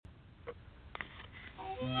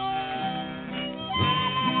Welcome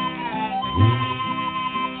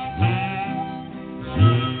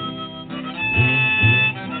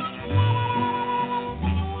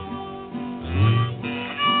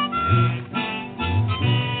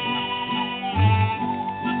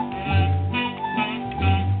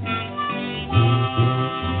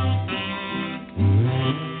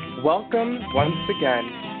once again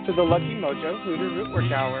to the Lucky Mojo Hoodoo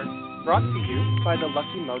Rootwork Hour, brought to you by the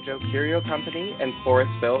Lucky Mojo Curio Company in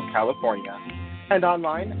Forestville, California, and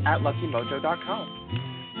online at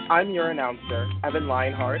luckymojo.com. I'm your announcer, Evan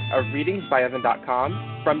Lionheart of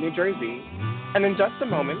readingsbyevan.com from New Jersey, and in just a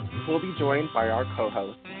moment, we'll be joined by our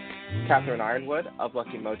co-hosts, Catherine Ironwood of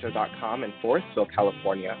luckymojo.com in Forestville,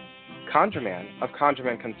 California, ConjureMan of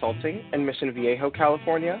ConjureMan Consulting in Mission Viejo,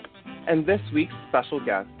 California, and this week's special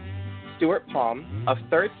guest, Stuart Palm of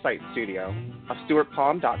Third Sight Studio of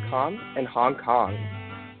stuartpalm.com in Hong Kong,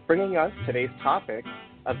 bringing us today's topic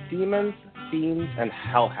of demons, fiends, and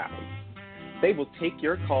hellhounds. They will take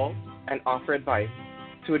your calls and offer advice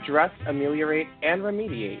to address, ameliorate, and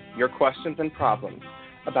remediate your questions and problems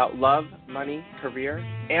about love, money, career,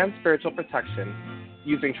 and spiritual protection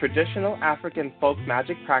using traditional African folk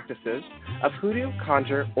magic practices of hoodoo,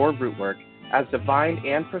 conjure, or rootwork as divined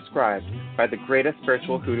and prescribed by the greatest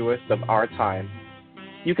spiritual hoodooists of our time.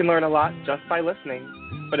 You can learn a lot just by listening,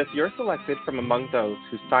 but if you're selected from among those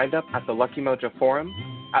who signed up at the Lucky Mojo Forum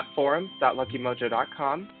at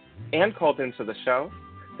forums.luckymojo.com and called into the show,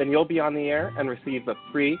 then you'll be on the air and receive a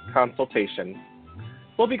free consultation.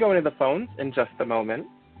 We'll be going to the phones in just a moment,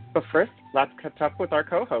 but first, let's catch up with our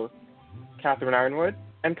co-hosts, Catherine Ironwood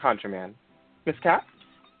and ConjureMan. Miss Cat?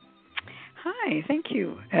 Hi, thank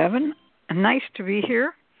you, Evan. Nice to be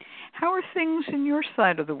here. How are things in your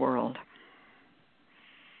side of the world?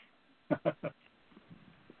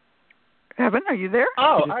 Evan, are you there?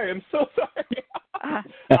 Oh, I am so sorry.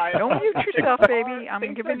 Don't mute yourself, baby.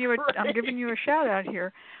 I'm giving you a shout out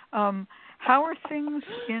here. How are things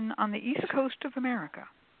on the East Coast of America?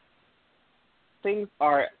 Things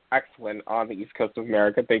are excellent on the East Coast of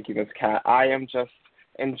America. Thank you, Miss Cat. I am just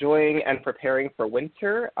enjoying and preparing for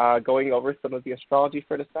winter, going over some of the astrology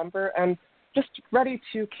for December, and just ready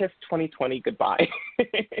to kiss 2020 goodbye.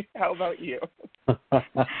 How about you? Oh,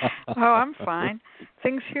 I'm fine.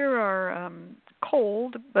 Things here are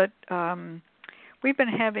cold, but we've been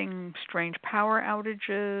having strange power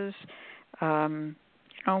outages.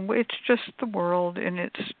 It's just the world in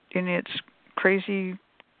its crazy,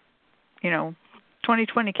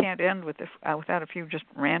 2020 can't end without a few just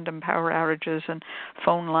random power outages and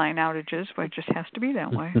phone line outages. But it just has to be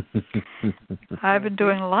that way. I've been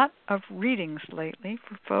doing a lot of readings lately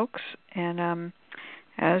for folks, and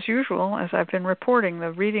as usual, as I've been reporting,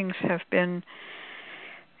 the readings have been,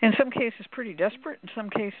 in some cases, pretty desperate. In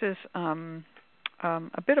some cases, a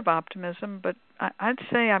bit of optimism. But I'd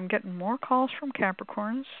say I'm getting more calls from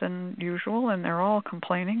Capricorns than usual, and they're all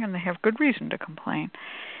complaining, and they have good reason to complain.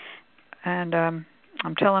 And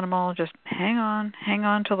I'm telling them all, just hang on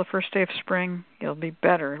till the first day of spring. It'll be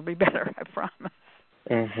better, I promise.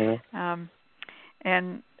 Mm-hmm.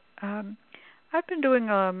 And I've been doing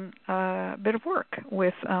a bit of work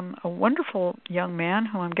with a wonderful young man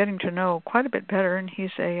who I'm getting to know quite a bit better, and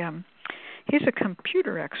he's a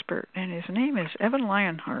computer expert, and his name is Evan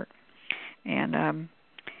Lionheart. And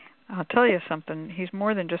I'll tell you something, he's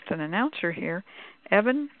more than just an announcer here.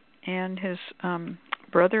 Evan and his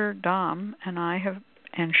brother Dom and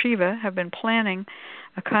Shiva have been planning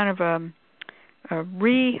a kind of I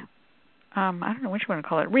don't know what you want to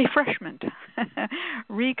call it, refreshment,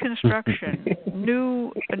 reconstruction,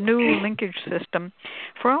 a new linkage system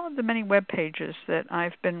for all of the many web pages that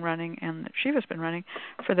I've been running and that Shiva's been running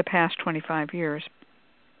for the past 25 years.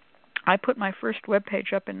 I put my first web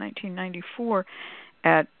page up in 1994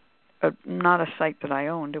 at not a site that I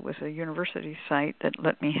owned. It was a university site that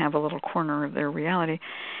let me have a little corner of their reality.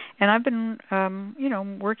 And I've been,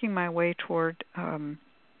 working my way toward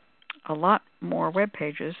a lot more web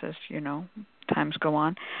pages as, times go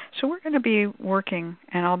on. So we're going to be working,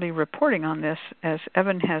 and I'll be reporting on this, as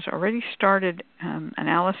Evan has already started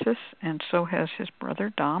analysis, and so has his brother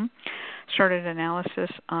Dom, started analysis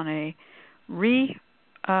on a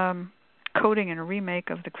coding and a remake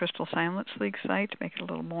of the Crystal Silence League site to make it a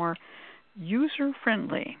little more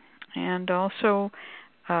user-friendly. And also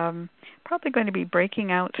probably going to be breaking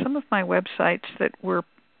out some of my websites that were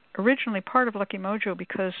originally part of Lucky Mojo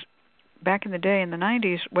because back in the day, in the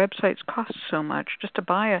 90s, websites cost so much. Just to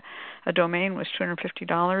buy a domain was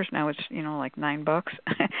 $250. Now it's, like $9.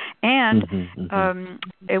 And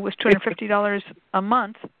it was $250 a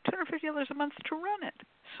month to run it.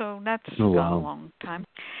 so that's gone a long time.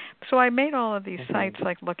 So I made all of these sites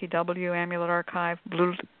like Lucky W, Amulet Archive,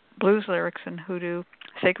 Blues Lyrics and Hoodoo,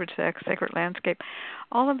 Sacred Sex, Sacred Landscape.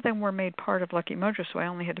 All of them were made part of Lucky Mojo, so I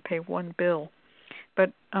only had to pay one bill.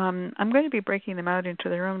 But I'm going to be breaking them out into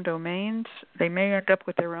their own domains. They may end up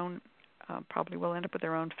with their own, probably will end up with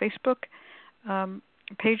their own Facebook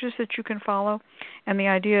pages that you can follow. And the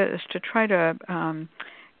idea is to try to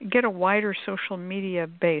get a wider social media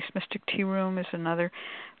base. Mystic Tea Room is another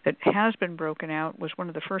that has been broken out, was one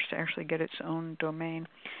of the first to actually get its own domain.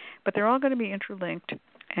 But they're all going to be interlinked,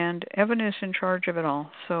 and Evan is in charge of it all.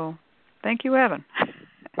 So thank you, Evan.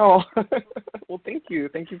 Oh, well, thank you.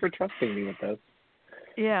 Thank you for trusting me with this.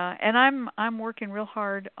 Yeah, and I'm working real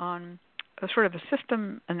hard on a sort of a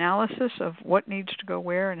system analysis of what needs to go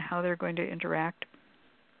where and how they're going to interact.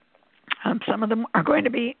 Some of them are going to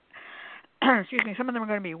be, some of them are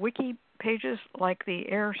going to be wiki pages like the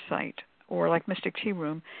Air site or like Mystic Tea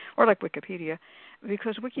Room or like Wikipedia,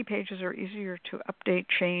 because wiki pages are easier to update,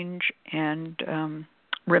 change, and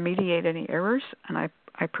remediate any errors, and I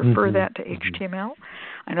prefer that to HTML.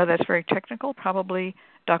 I know that's very technical. Probably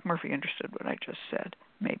Doc Murphy understood what I just said,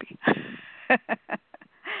 maybe.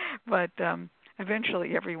 But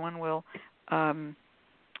eventually everyone will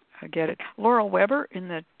get it. Laurel Weber in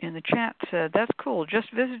the chat said, "That's cool.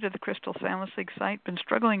 Just visited the Crystal Silence League site. Been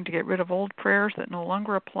struggling to get rid of old prayers that no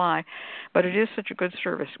longer apply, but it is such a good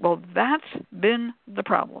service." Well, that's been the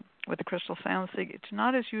problem with the Crystal Silence League. It's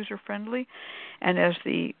not as user-friendly, and as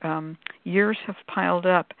the years have piled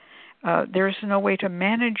up, there's no way to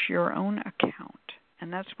manage your own account,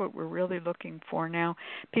 and that's what we're really looking for now.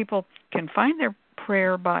 People can find their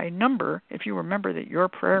prayer by number. If you remember that your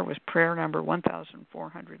prayer was prayer number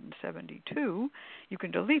 1472, you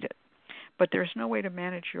can delete it. But there's no way to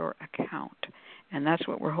manage your account, and that's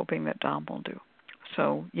what we're hoping that Dom will do.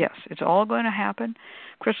 So, yes, it's all going to happen.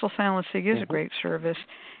 Crystal Silence League is a great service,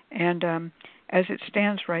 and as it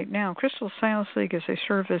stands right now, Crystal Silence League is a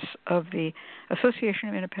service of the Association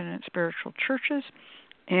of Independent Spiritual Churches,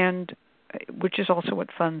 and which is also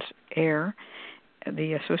what funds AIR,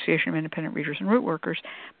 the Association of Independent Readers and Root Workers.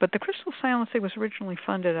 But the Crystal Silence League was originally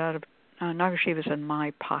funded out of Nagashiva's and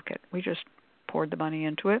my pocket. We just poured the money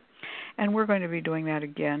into it, and we're going to be doing that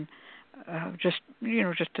again, just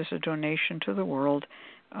as a donation to the world.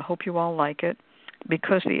 I hope you all like it,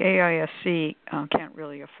 because the AISC can't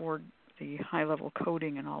really afford the high-level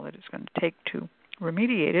coding and all that it's going to take to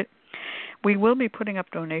remediate it. We will be putting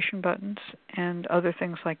up donation buttons and other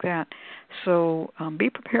things like that. So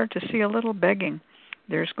be prepared to see a little begging.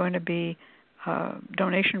 There's going to be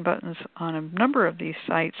donation buttons on a number of these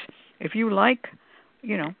sites. If you like,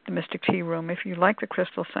 the Mystic Tea Room, if you like the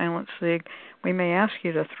Crystal Silence League, we may ask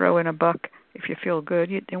you to throw in $1 if you feel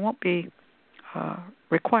good. They won't be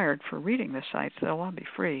required for reading the sites. They'll all be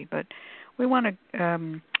free. But we want to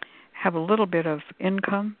have a little bit of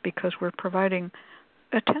income, because we're providing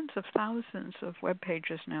tens of thousands of web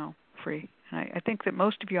pages now free. And I think that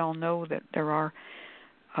most of you all know that there are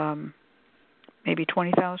maybe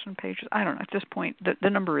 20,000 pages. I don't know. At this point, the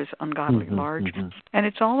number is ungodly large. And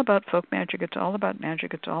it's all about folk magic. It's all about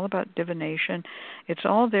magic. It's all about divination. It's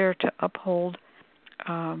all there to uphold,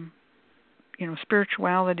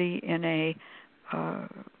 spirituality in a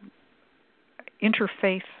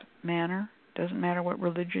interfaith manner. Doesn't matter what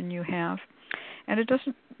religion you have. And it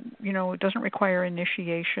doesn't require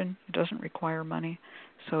initiation. It doesn't require money.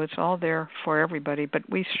 So it's all there for everybody. But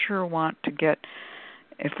we sure want to get,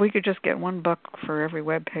 if we could just get $1 for every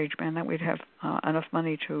web page, man, that we'd have enough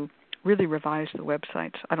money to really revise the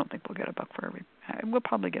websites. I don't think we'll get $1 for every. We'll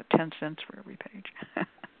probably get 10 cents for every page.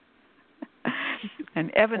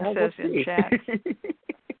 And Evan says in chat.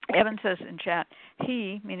 Evan says in chat,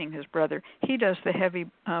 he, meaning his brother, he does the heavy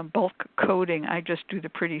bulk coding. I just do the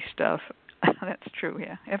pretty stuff. That's true,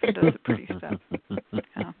 yeah. Evan does the pretty stuff.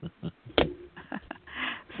 Yeah.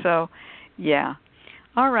 So, yeah.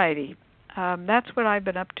 All righty. That's what I've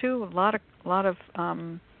been up to. A lot of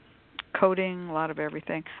coding, a lot of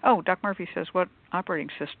everything. Oh, Doc Murphy says, what operating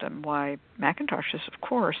system? Why, Macintoshes, of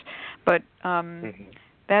course. But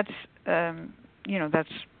that's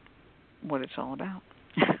what it's all about.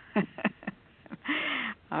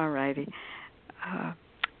 All righty.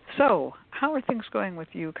 So, how are things going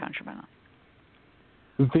with you, Conchaman?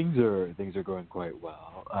 Things are going quite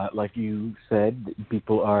well. Like you said,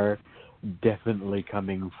 people are definitely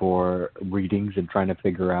coming for readings and trying to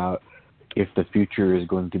figure out if the future is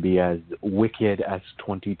going to be as wicked as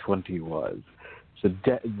 2020 was. So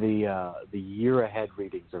the year ahead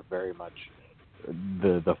readings are very much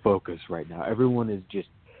the focus right now. Everyone is just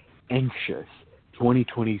anxious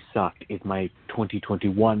 2020 sucked. Is my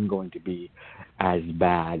 2021 going to be as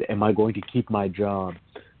bad? Am I going to keep my job?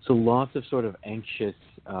 So lots of sort of anxious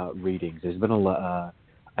readings. There's been a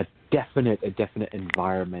definite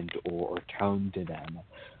environment or tone to them.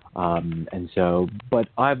 And so, but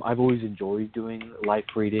I've always enjoyed doing life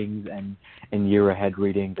readings and year ahead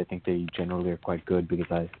readings. I think they generally are quite good because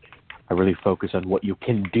I really focus on what you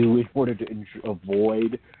can do in order to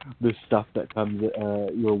avoid the stuff that comes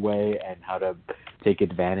your way and how to take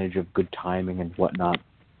advantage of good timing and whatnot.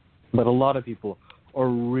 But a lot of people are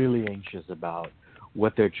really anxious about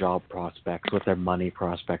what their job prospects, what their money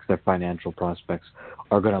prospects, their financial prospects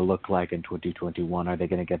are going to look like in 2021. Are they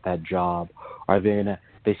going to get that job?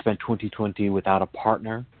 They spent 2020 without a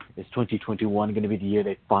partner? Is 2021 going to be the year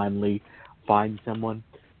they finally find someone?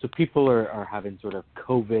 So people are having sort of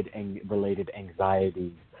COVID-related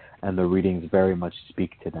anxieties, and the readings very much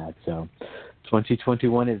speak to that. So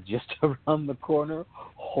 2021 is just around the corner.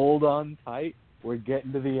 Hold on tight. We're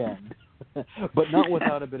getting to the end. But not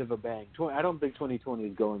without a bit of a bang. I don't think 2020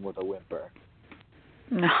 is going with a whimper.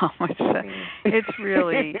 No, it's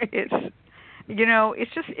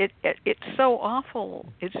so awful.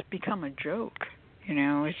 It's become a joke.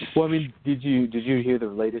 Well, I mean, did you hear the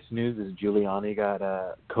latest news? Is Giuliani got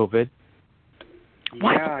COVID?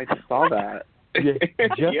 What? Yeah, I saw that.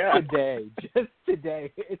 Just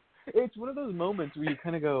today. It's one of those moments where you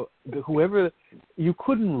kind of go, you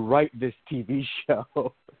couldn't write this TV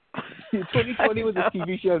show. 2020 was a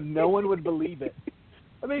TV show. No one would believe it.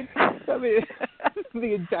 I mean,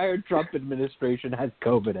 the entire Trump administration has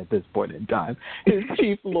COVID at this point in time. His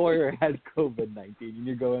chief lawyer has COVID-19, and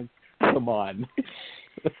you're going, come on.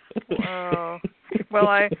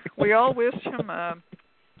 Well, we all wish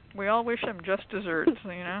him just desserts,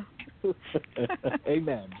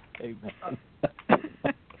 Amen.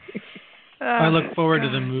 I look forward to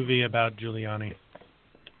the movie about Giuliani.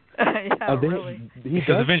 Yeah, really.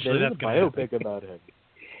 Because eventually that's going to happen. Biopic about him.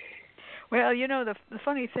 Well, the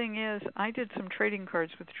funny thing is, I did some trading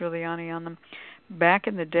cards with Giuliani on them back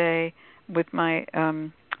in the day with my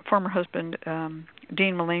former husband,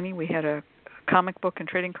 Dean Mulaney. We had a comic book and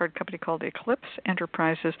trading card company called Eclipse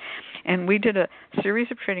Enterprises, and we did a series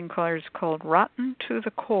of trading cards called Rotten to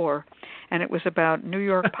the Core, and it was about New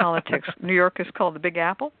York politics. New York is called the Big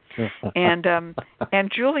Apple, and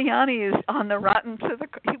Giuliani is on the Rotten to the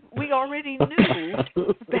Core. We already knew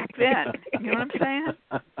back then. You know what I'm saying?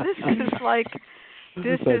 This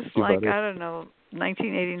is like I don't know,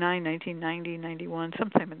 1989, 1990, 91,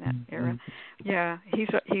 sometime in that era. Yeah,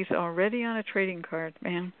 he's already on a trading card,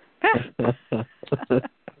 man.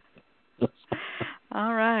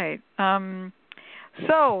 All right.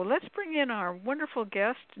 So let's bring in our wonderful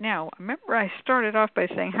guest. Now, remember I started off by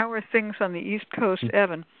saying, how are things on the East Coast,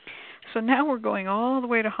 Evan? So now we're going all the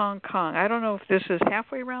way to Hong Kong. I don't know if this is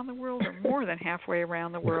halfway around the world or more than halfway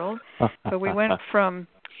around the world, but we went from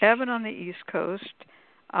Evan on the East Coast,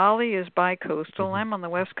 Ollie is bi-coastal, I'm on the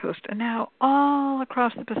West Coast, and now all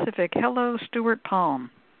across the Pacific. Hello, Stuart Palm.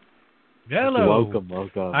 Hello. Welcome.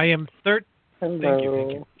 I am Hello. Thank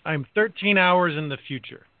you. I'm 13 hours in the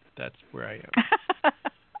future. That's where I am.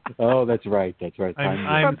 Oh, that's right.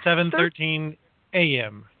 I'm 7:13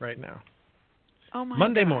 a.m. right now. Oh my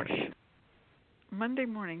Monday gosh. morning. Monday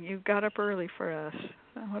morning. You got up early for us.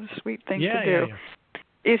 Oh, what a sweet thing to do.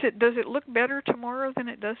 Yeah. Does it look better tomorrow than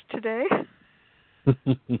it does today?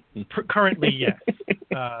 Currently, yes.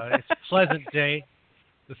 It's a pleasant day.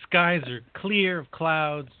 The skies are clear of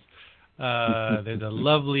clouds. There's a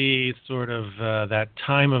lovely sort of that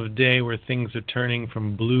time of day where things are turning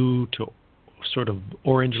from blue to sort of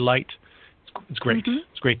orange light. It's great. Mm-hmm.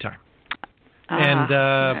 It's a great time.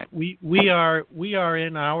 And we are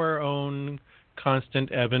in our own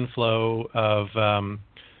constant ebb and flow of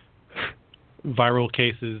viral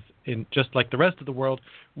cases in just like the rest of the world.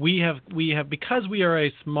 We have because we are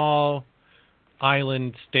a small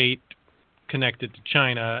island state connected to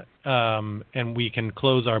China, and we can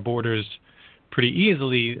close our borders pretty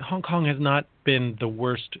easily. Hong Kong has not been the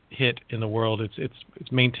worst hit in the world.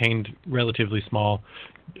 It's maintained relatively small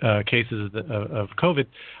cases of COVID.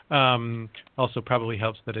 Also, probably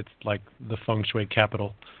helps that it's like the feng shui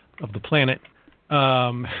capital of the planet.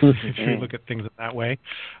 If you look at things that way,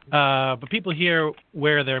 but people here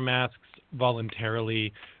wear their masks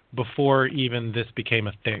voluntarily before even this became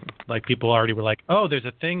a thing. Like people already were like, "Oh, there's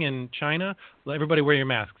a thing in China. Well, everybody wear your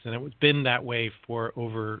masks," and it's been that way for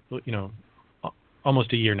over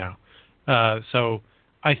almost a year now. So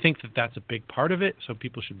I think that's a big part of it. So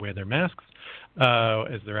people should wear their masks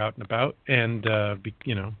as they're out and about, and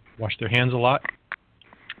wash their hands a lot.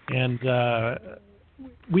 And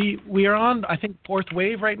we are on, I think, fourth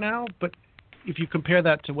wave right now, but if you compare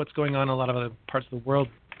that to what's going on in a lot of other parts of the world,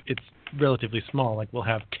 it's relatively small. Like we'll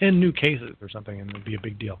have 10 new cases or something, and it'll be a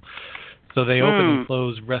big deal. So they open and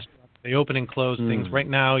close restaurants. They open and close things. Right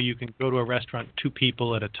now, you can go to a restaurant 2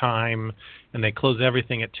 people at a time, and they close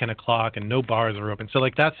everything at 10 o'clock, and no bars are open. So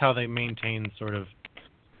like that's how they maintain sort of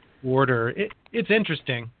order. It's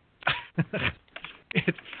interesting.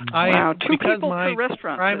 Wow, 2 people my per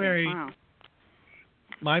restaurant.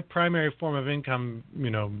 My primary form of income,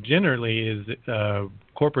 generally is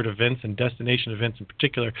corporate events and destination events in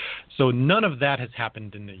particular. So none of that has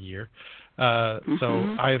happened in a year.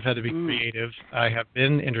 So I've had to be creative. I have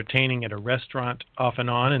been entertaining at a restaurant off and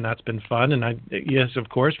on, and that's been fun. And yes, of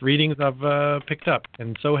course, readings I've picked up,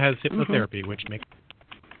 and so has hypnotherapy, which makes.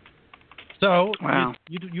 So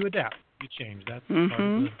you adapt, you change. That's part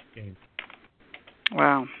of the game.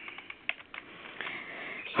 Wow.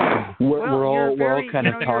 We're all kind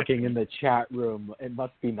of talking in the chat room. It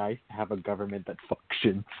must be nice to have a government that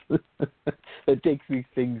functions, that takes these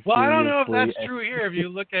things. Well, seriously. I don't know if that's true here. If you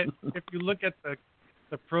look at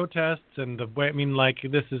the protests and the way,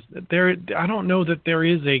 I don't know that there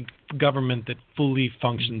is a government that fully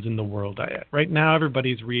functions in the world. Right now,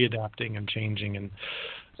 everybody's readapting and changing, and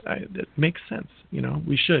it makes sense.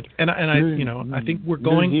 We should, and I think we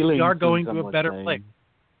are going to a better place.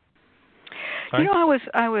 Sorry?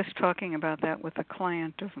 I was talking about that with a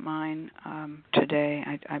client of mine today.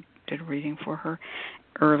 I did a reading for her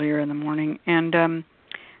earlier in the morning, and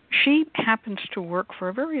she happens to work for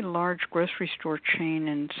a very large grocery store chain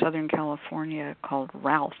in Southern California called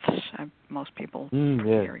Ralph's. Most people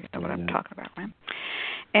here know what I'm talking about, right?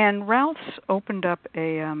 And Ralph's opened up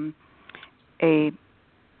a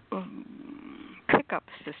pickup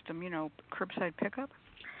system, curbside pickup.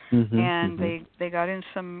 And they got in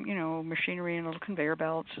some, machinery and little conveyor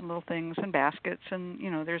belts and little things and baskets, and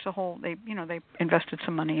there's a whole they invested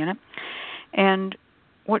some money in it. And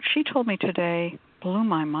what she told me today blew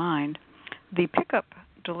my mind. The pickup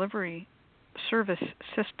delivery service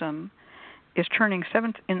system is turning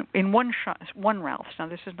in one Ralph's. Now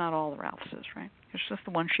this is not all the Ralph's, right? It's just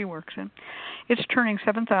the one she works in. It's turning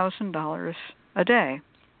 $7,000 a day.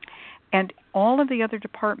 And all of the other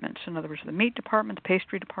departments, in other words, the meat department, the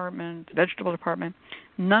pastry department, the vegetable department,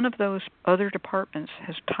 none of those other departments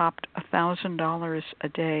has topped $1,000 a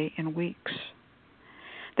day in weeks.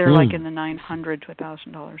 They're like in the $900 to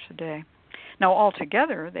 $1,000 a day. Now,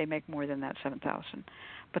 altogether, they make more than that $7,000.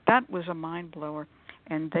 But that was a mind blower.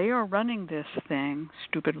 And they are running this thing,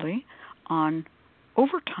 stupidly, on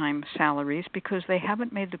overtime salaries because they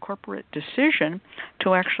haven't made the corporate decision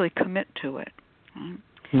to actually commit to it. Right?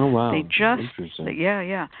 Oh, wow. They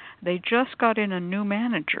just got in a new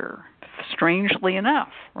manager, strangely enough,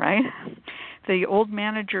 right? The old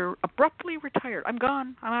manager abruptly retired. I'm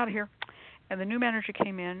gone. I'm out of here. And the new manager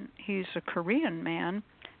came in. He's a Korean man,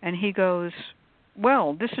 and he goes,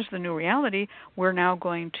 well, this is the new reality. We're now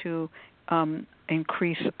going to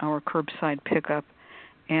increase our curbside pickup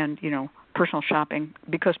and, personal shopping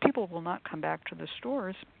because people will not come back to the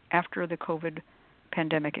stores after the COVID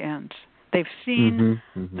pandemic ends. They've seen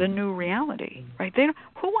the new reality, right?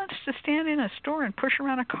 Who wants to stand in a store and push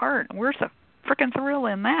around a cart? Where's the frickin' thrill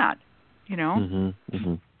in that?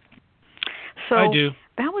 So I do.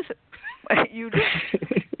 That was you do.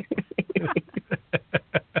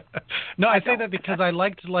 No, I say that because I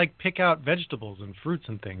like to pick out vegetables and fruits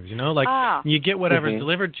and things. You get whatever's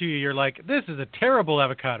delivered to you. You're like, this is a terrible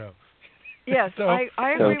avocado. Yes, so, I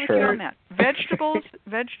agree with you on that.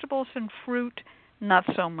 Vegetables and fruit, not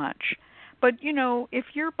so much. But, if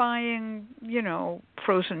you're buying,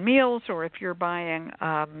 frozen meals or if you're buying,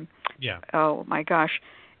 oh, my gosh,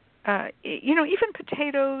 even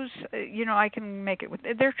potatoes, I can make it with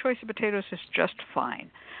their choice of potatoes is just fine.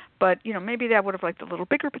 But, maybe I would have liked a little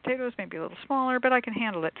bigger potatoes, maybe a little smaller, but I can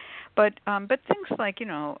handle it. But things like,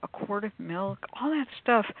 a quart of milk, all that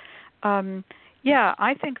stuff,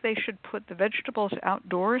 I think they should put the vegetables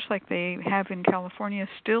outdoors like they have in California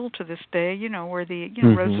still to this day, where the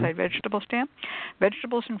roadside vegetable stand.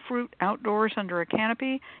 Vegetables and fruit outdoors under a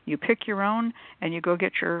canopy. You pick your own and you go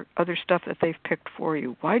get your other stuff that they've picked for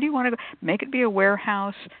you. Why do you want to go? Make it be a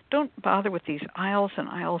warehouse. Don't bother with these aisles and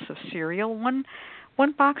aisles of cereal. One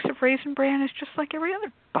box of Raisin Bran is just like every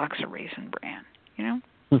other box of Raisin Bran,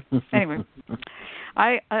 Anyway,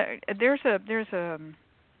 there's a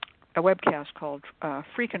webcast called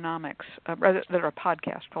Freakonomics, rather a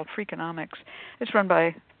podcast called Freakonomics. It's run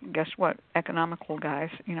by, guess what, economical guys,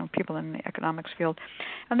 people in the economics field.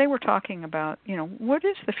 And they were talking about, what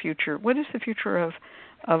is the future? What is the future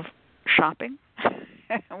of shopping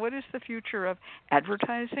What is the future of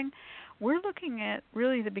advertising? We're looking at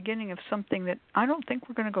really the beginning of something that I don't think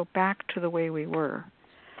we're going to go back to the way we were.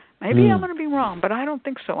 Maybe I'm going to be wrong, but I don't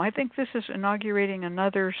think so. I think this is inaugurating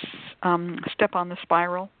another step on the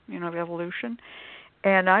spiral, of evolution.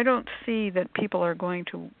 And I don't see that people are going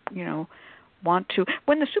to, want to.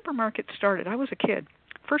 When the supermarket started, I was a kid.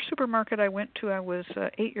 First supermarket I went to, I was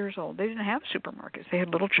 8 years old. They didn't have supermarkets. They had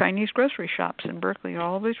little Chinese grocery shops in Berkeley,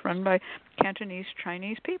 always run by Cantonese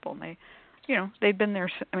Chinese people. And they'd been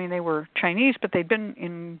there. I mean, they were Chinese, but they'd been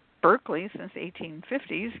in Berkeley since the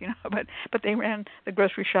 1850s. But they ran the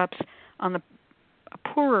grocery shops on the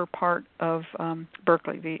poorer part of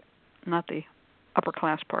Berkeley, not the upper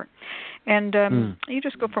class part. And you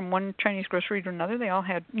just go from one Chinese grocery to another. They all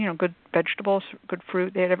had, good vegetables, good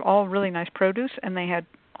fruit. They had all really nice produce, and they had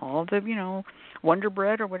all the, Wonder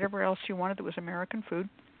Bread or whatever else you wanted that was American food.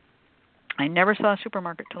 I never saw a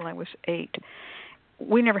supermarket till I was 8.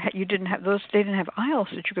 We never had. You didn't have those. They didn't have aisles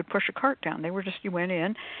that you could push a cart down. They were just, you went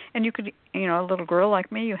in, and you could, a little girl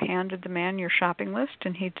like me, you handed the man your shopping list,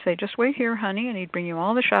 and he'd say, "Just wait here, honey," and he'd bring you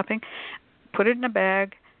all the shopping, put it in a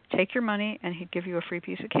bag, take your money, and he'd give you a free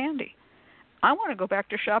piece of candy. I want to go back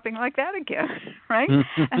to shopping like that again, right?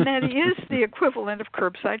 And that is the equivalent of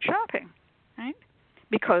curbside shopping, right?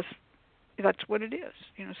 Because that's what it is,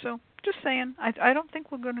 So just saying, I don't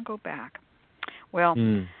think we're going to go back. Well,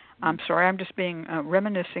 I'm sorry, I'm just being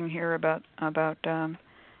reminiscing here about.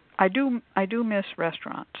 I do miss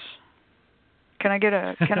restaurants. Can I get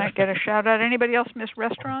a shout out? Anybody else miss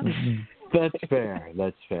restaurants? That's fair.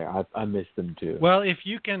 I miss them too. Well, if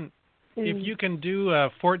you can do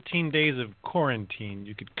 14 days of quarantine,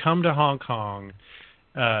 you could come to Hong Kong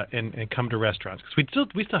and come to restaurants, because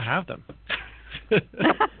we still have them.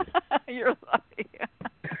 You're lucky.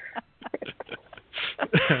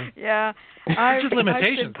 Yeah, just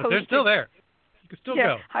limitations, but they're still there. You can still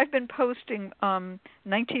go. I've been posting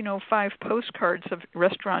 1905 postcards of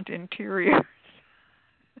restaurant interiors.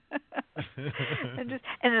 and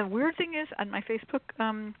the weird thing is, on my Facebook,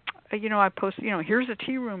 I post, here's a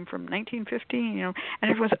tea room from 1915, and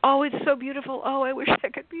everyone's, oh, it's so beautiful. Oh, I wish I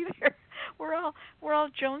could be there. We're all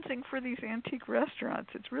jonesing for these antique restaurants.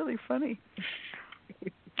 It's really funny.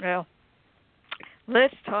 Well,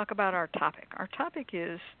 let's talk about our topic. Our topic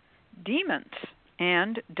is demons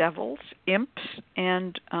and devils, imps,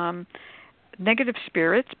 and negative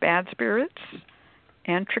spirits, bad spirits,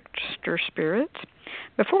 and trickster spirits.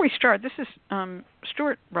 Before we start, this is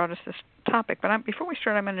Stuart brought us this topic, but before we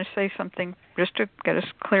start, I'm going to say something just to get us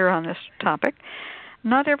clear on this topic.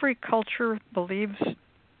 Not every culture believes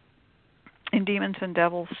in demons and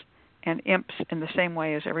devils and imps in the same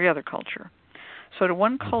way as every other culture. So to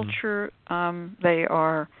one culture, they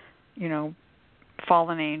are,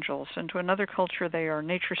 fallen angels, and to another culture, they are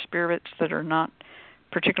nature spirits that are not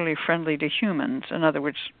particularly friendly to humans. In other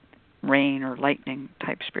words, rain or lightning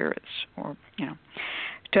type spirits, or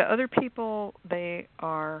to other people, they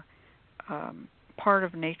are part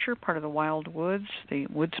of nature, part of the wild woods, the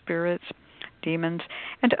wood spirits, demons,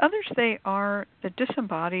 and to others, they are the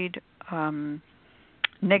disembodied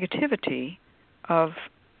negativity of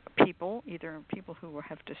people, either people who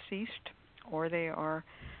have deceased, or they are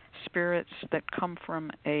spirits that come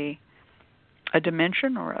from a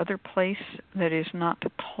dimension or other place that is not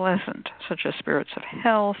pleasant, such as spirits of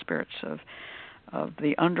hell, spirits of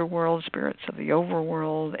the underworld, spirits of the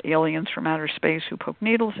overworld, aliens from outer space who poke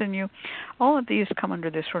needles in you. All of these come under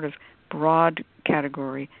this sort of broad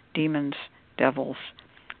category: demons, devils,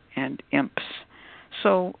 and imps.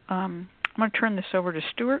 So I'm going to turn this over to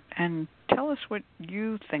Stuart and tell us what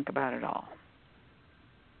you think about it all.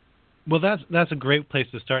 Well, that's a great place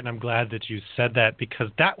to start, and I'm glad that you said that, because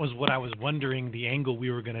that was what I was wondering, the angle we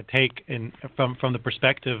were going to take from the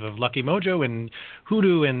perspective of Lucky Mojo and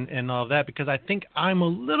Hoodoo and all of that, because I think I'm a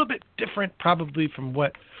little bit different probably from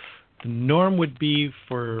what the norm would be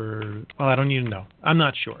for, well, I don't even know. I'm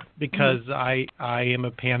not sure, because I am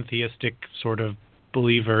a pantheistic sort of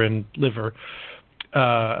believer and liver.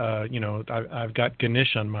 I've got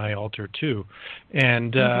Ganesh on my altar too,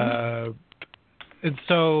 and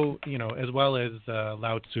so, as well as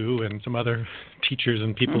Lao Tzu and some other teachers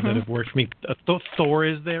and people that have worked for me, Thor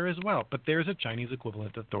is there as well, but there's a Chinese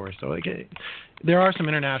equivalent to Thor. So there are some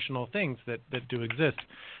international things that do exist.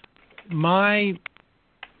 My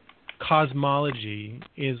cosmology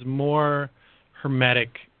is more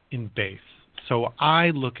hermetic in base. So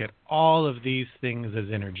I look at all of these things as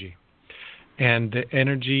energy. And the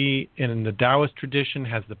energy in the Taoist tradition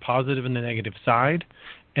has the positive and the negative side.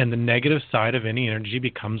 And the negative side of any energy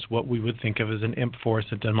becomes what we would think of as an imp force,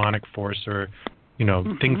 a demonic force, or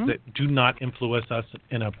things that do not influence us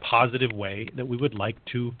in a positive way that we would like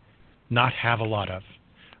to not have a lot of.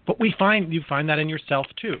 But you find that in yourself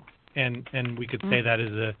too, and we could say that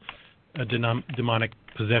is a demonic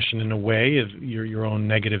possession in a way of your own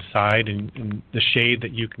negative side and the shade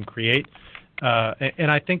that you can create.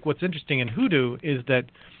 And I think what's interesting in Hoodoo is that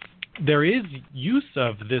there is use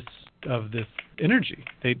of this energy.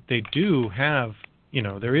 They do have,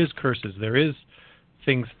 there is curses, there is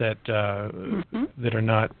things that that are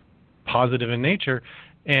not positive in nature,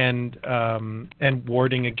 and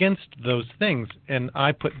warding against those things. And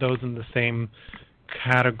I put those in the same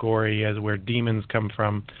category as where demons come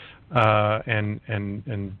from, and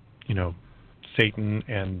Satan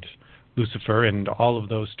and Lucifer and all of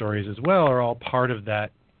those stories as well are all part of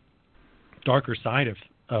that darker side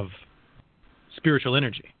of spiritual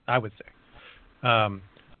energy, I would say.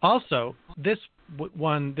 Also, this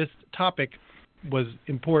topic was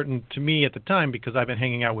important to me at the time because I've been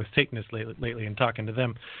hanging out with Satanists lately and talking to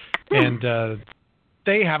them, and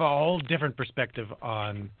they have a whole different perspective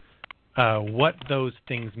on what those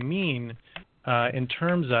things mean in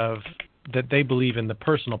terms of that they believe in the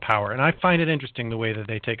personal power. And I find it interesting the way that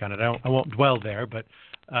they take on it. I won't dwell there, but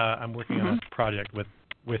I'm working on a project with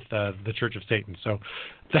the Church of Satan. So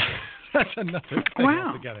that's another thing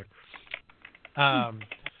altogether.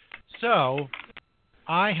 So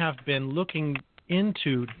I have been looking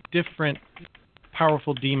into different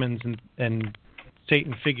powerful demons and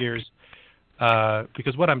Satan figures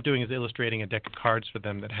because what I'm doing is illustrating a deck of cards for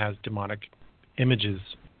them that has demonic images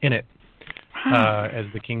in it as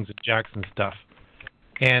the kings and jacks and stuff.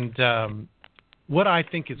 And what I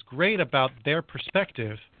think is great about their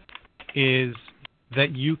perspective is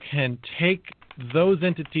that you can take those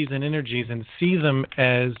entities and energies and see them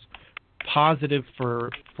as positive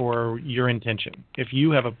for your intention. If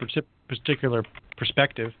you have a particular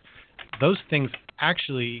perspective, those things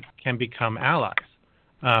actually can become allies.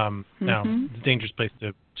 Now, it's a dangerous place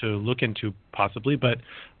to look into possibly, but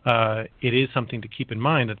it is something to keep in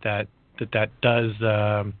mind that does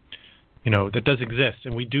that does exist,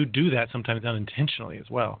 and we do that sometimes unintentionally as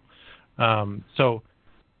well. So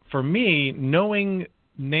for me, knowing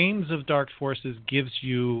names of dark forces gives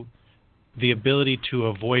you the ability to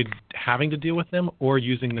avoid having to deal with them or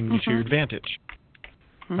using them to your advantage.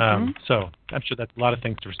 So I'm sure that's a lot of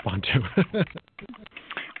things to respond to.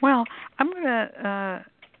 Well, I'm going to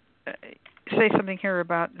say something here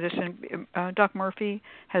about this. And Doc Murphy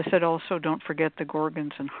has said also, don't forget the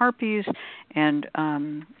Gorgons and Harpies. And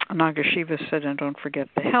Nagashiva said, and don't forget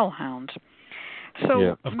the Hellhounds.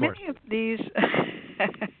 So many of these,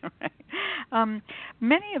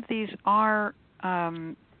 many of these are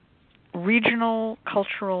regional,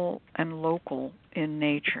 cultural, and local in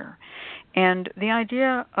nature. And the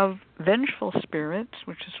idea of vengeful spirits,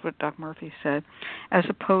 which is what Doc Murphy said, as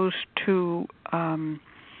opposed to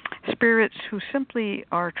spirits who simply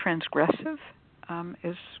are transgressive,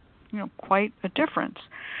 is quite a difference.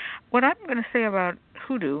 What I'm going to say about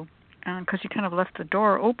Hoodoo, because you kind of left the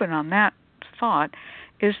door open on that thought,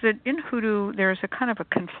 is that in Hoodoo there's a kind of a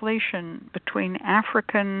conflation between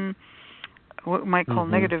African, what we might call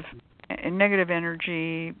negative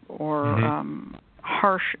energy or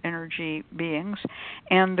harsh energy beings,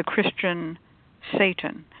 and the Christian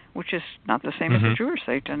Satan, which is not the same as the Jewish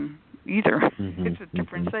Satan either. It's a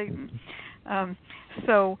different Satan.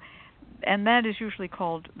 And that is usually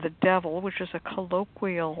called the devil, which is a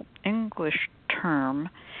colloquial English term.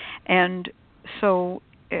 And so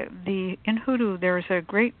in Hoodoo, there is a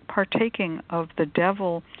great partaking of the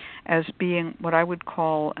devil as being what I would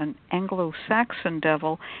call an Anglo-Saxon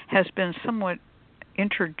devil, has been somewhat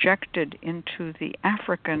interjected into the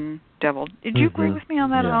African devil. Did you agree with me on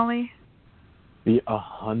that, Ollie?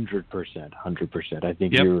 100%. I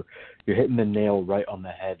think you're hitting the nail right on the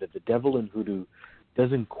head, that the devil in Hoodoo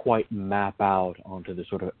doesn't quite map out onto the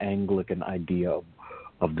sort of Anglican idea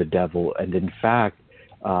of the devil, and in fact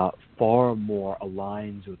far more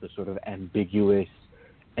aligns with the sort of ambiguous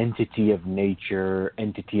entity of nature,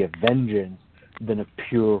 entity of vengeance, than a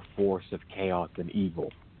pure force of chaos and evil.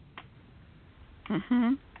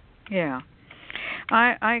 Yeah.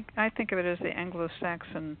 I think of it as the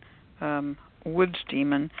Anglo-Saxon woods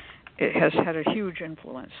demon. It has had a huge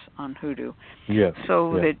influence on Hoodoo.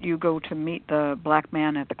 That you go to meet the black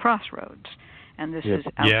man at the crossroads, and this is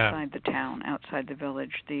outside the town, outside the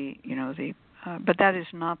village. But that is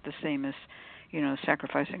not the same as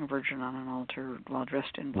sacrificing a virgin on an altar while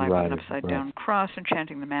dressed in black with an upside down cross and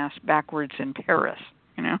chanting the mass backwards in Paris.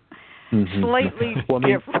 Slightly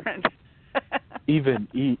different. Even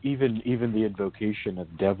the invocation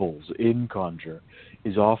of devils in Conjure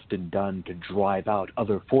is often done to drive out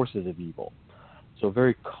other forces of evil. So a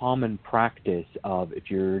very common practice of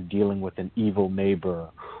if you're dealing with an evil neighbor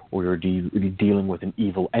or you're dealing with an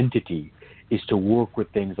evil entity is to work with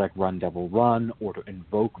things like Run Devil Run or to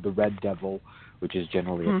invoke the Red Devil, which is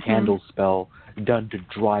generally a candle spell done to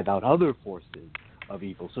drive out other forces of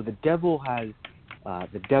evil. So the devil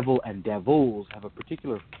and devils have a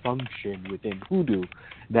particular function within Hoodoo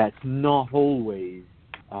that's not always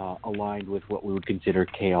aligned with what we would consider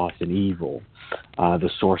chaos and evil, the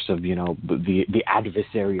source of, the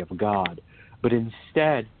adversary of God, but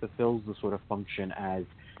instead fulfills the sort of function as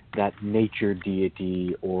that nature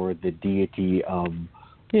deity or the deity of,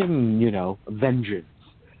 vengeance.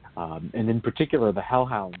 And in particular, the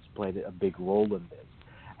Hellhounds played a big role in this.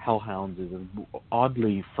 Hellhounds is an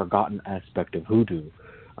oddly forgotten aspect of Hoodoo,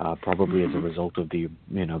 probably as a result of the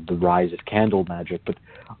rise of candle magic, but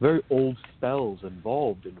very old spells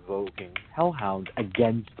involved invoking Hellhounds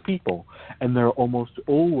against people, and they're almost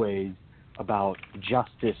always about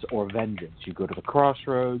justice or vengeance. You go to the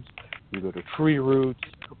crossroads, you go to tree roots,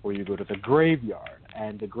 or you go to the graveyard.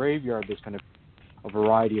 And the graveyard, there's kind of a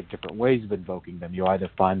variety of different ways of invoking them. You either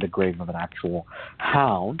find the grave of an actual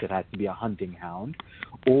hound, it has to be a hunting hound,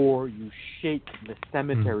 or you shake the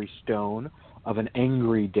cemetery stone of an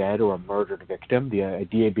angry dead or a murdered victim, the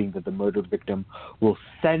idea being that the murdered victim will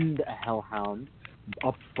send a hellhound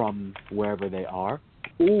up from wherever they are,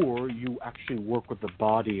 or you actually work with the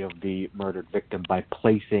body of the murdered victim by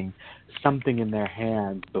placing something in their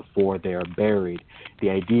hands before they are buried.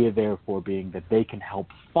 The idea, therefore, being that they can help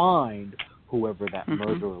find whoever that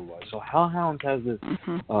murderer was. So Hellhounds has this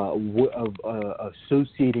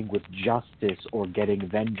associating with justice or getting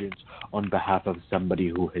vengeance on behalf of somebody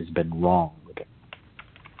who has been wronged.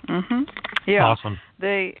 Yeah. Awesome.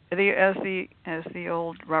 As the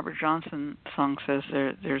old Robert Johnson song says,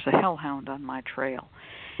 there's a hellhound on my trail.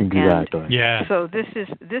 Exactly. And so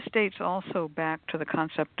this dates also back to the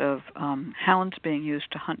concept of hounds being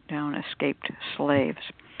used to hunt down escaped slaves.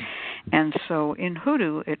 And so in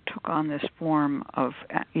Hoodoo, it took on this form of,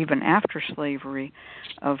 even after slavery,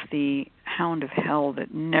 of the hound of hell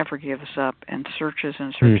that never gives up and searches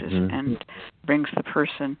and searches and brings the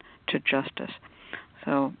person to justice.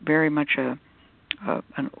 So very much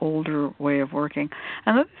an older way of working.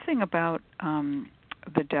 Another thing about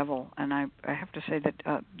the devil, and I have to say that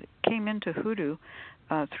it came into Hoodoo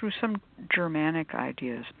through some Germanic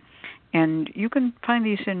ideas. And you can find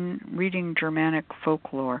these in reading Germanic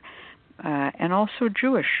folklore and also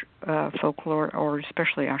Jewish folklore, or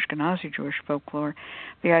especially Ashkenazi Jewish folklore.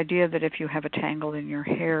 The idea that if you have a tangle in your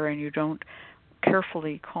hair and you don't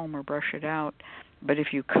carefully comb or brush it out, but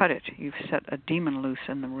if you cut it, you've set a demon loose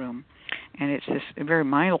in the room. And it's this very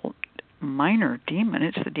minor demon.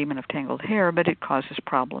 It's the demon of tangled hair, but it causes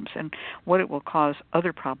problems. And what it will cause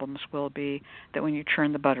other problems will be that when you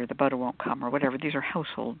churn the butter won't come, or whatever. These are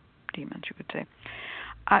household demons, you could say.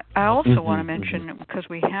 I also want to mention, because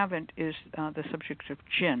we haven't, is the subject of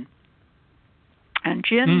jinn. And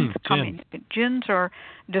jinns are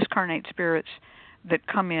discarnate spirits that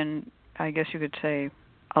come in, I guess you could say,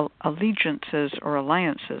 allegiances or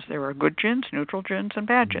alliances. There are good jinns, neutral jinns, and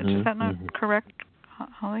bad jinns. Is that not correct,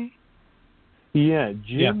 Holly? Yeah,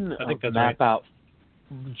 jinn I think that's map right. out.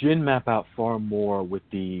 Jinn map out far more with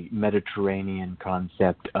the Mediterranean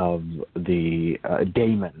concept of the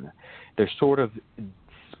daemon. They're sort of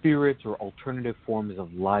spirits or alternative forms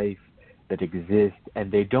of life that exist, and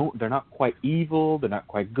they're not quite evil, they're not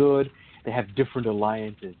quite good. They have different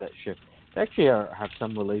alliances that shift. They actually have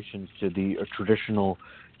some relations to the traditional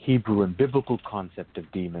Hebrew and biblical concept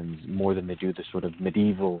of demons more than they do the sort of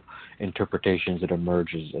medieval interpretations that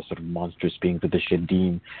emerge as sort of monstrous beings of the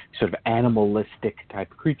Shadim, sort of animalistic type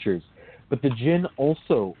creatures. But the jinn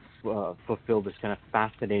also fulfill this kind of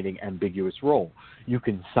fascinating, ambiguous role. You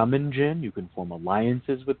can summon jinn, you can form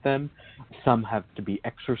alliances with them. Some have to be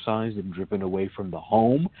exorcised and driven away from the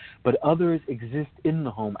home, but others exist in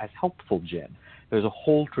the home as helpful jinn. There's a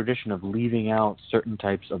whole tradition of leaving out certain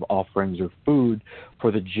types of offerings or food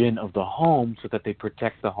for the jinn of the home so that they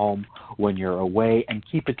protect the home when you're away and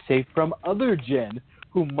keep it safe from other jinn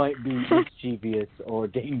who might be mischievous or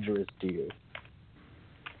dangerous to you.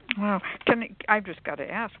 Wow. I've just got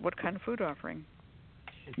to ask, what kind of food offering?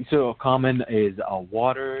 So common is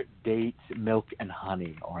water, dates, milk, and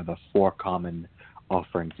honey are the 4 common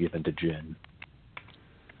offerings given to jinn.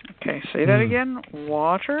 Okay, say that again.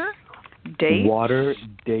 Water, dates,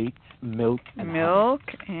 milk,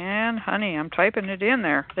 and honey. I'm typing it in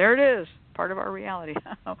there. There it is. Part of our reality.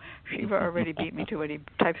 Shiva already beat me to it. He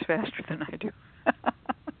types faster than I do.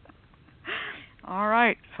 All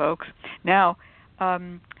right, folks. Now,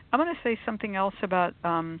 I'm going to say something else about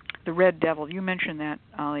the Red Devil. You mentioned that,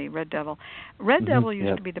 Ali, Red Devil. Red Devil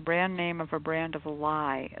used to be the brand name of a brand of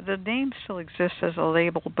lye. The name still exists as a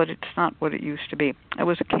label, but it's not what it used to be. It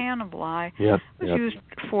was a can of lye. It was used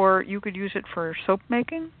for, you could use it for soap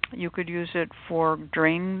making. You could use it for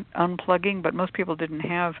drain unplugging, but most people didn't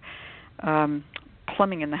have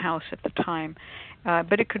plumbing in the house at the time.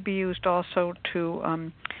 But it could be used also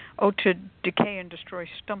to decay and destroy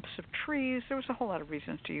stumps of trees. There was a whole lot of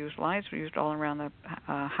reasons to use lye. It was used all around the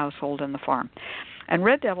household and the farm. And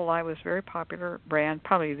Red Devil lye was a very popular brand,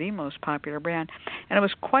 probably the most popular brand. And it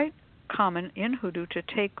was quite common in Hoodoo to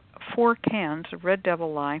take 4 cans of Red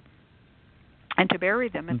Devil lye and to bury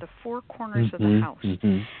them at the 4 corners of the house,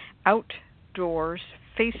 outdoors,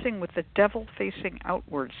 facing with the devil facing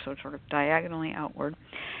outwards, so sort of diagonally outward.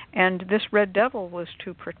 And this Red Devil was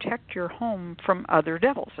to protect your home from other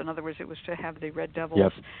devils. In other words, it was to have the Red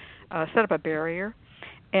Devils set up a barrier.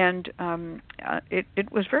 And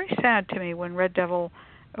it was very sad to me when Red Devil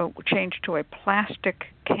changed to a plastic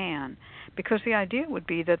can, because the idea would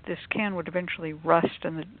be that this can would eventually rust,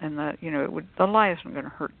 and the lye isn't going to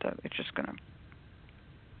hurt it's just going to,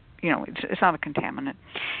 it's not a contaminant.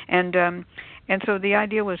 And so the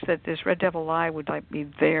idea was that this Red Devil lye would be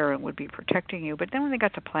there and would be protecting you. But then when they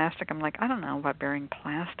got to plastic, I'm like, I don't know about burying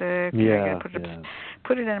plastic.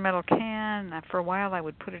 Put it in a metal can. For a while, I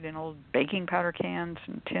would put it in old baking powder cans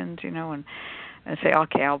and tins, and say,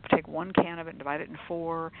 okay, I'll take 1 can of it and divide it in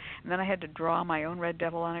 4. And then I had to draw my own Red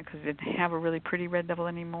Devil on it because it didn't have a really pretty Red Devil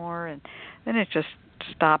anymore. And then it just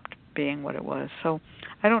stopped being what it was. So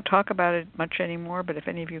I don't talk about it much anymore, but if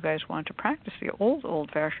any of you guys want to practice the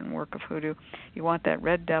old-fashioned work of Hoodoo, you want that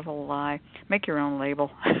Red Devil lye, make your own label.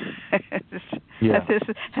 At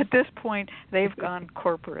this point, they've gone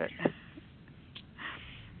corporate.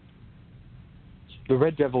 The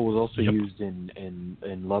Red Devil was also used in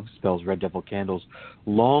love spells, Red Devil candles,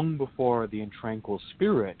 long before the Intranquil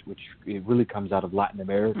Spirit, which it really comes out of Latin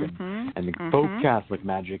American and the folk Catholic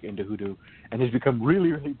magic into Hoodoo, and has become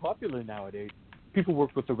really, really popular nowadays. People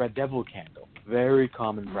work with the Red Devil candle, very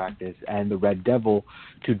common practice, and the Red Devil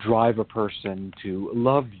to drive a person to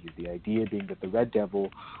love you. The idea being that the Red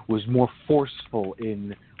Devil was more forceful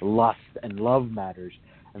in lust and love matters.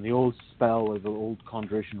 And the old spell or the old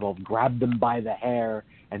conjuration involved grab them by the hair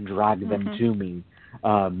and drag them to me.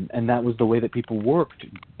 And that was the way that people worked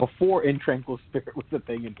before Intranquil Spirit was a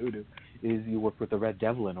thing in Hoodoo, is you work with the Red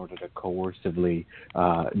Devil in order to coercively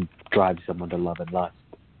drive someone to love and lust.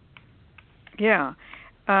 Yeah,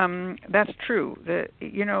 that's true.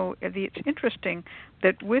 It's interesting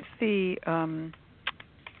that with the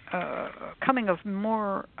coming of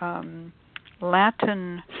more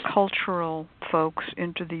Latin cultural folks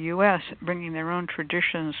into the U.S., bringing their own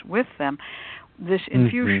traditions with them, this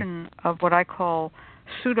infusion of what I call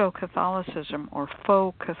pseudo-Catholicism or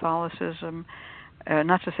faux Catholicism,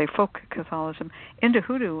 not to say folk Catholicism, into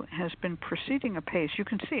Hoodoo has been proceeding apace. You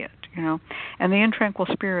can see it, and the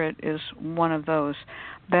Intranquil Spirit is one of those.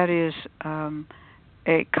 That is,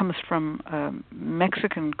 it comes from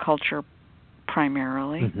Mexican culture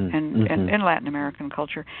primarily, and Latin American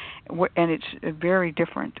culture, and it's very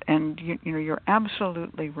different. And you're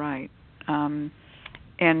absolutely right. And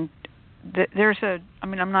I'm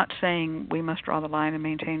not saying we must draw the line and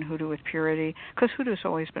maintain Hoodoo with purity, because Hoodoo's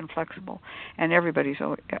always been flexible, and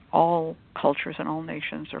all cultures and all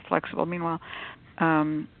nations are flexible. Meanwhile,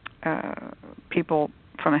 people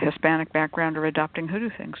from a Hispanic background are adopting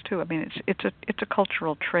Hoodoo things too. I mean, it's a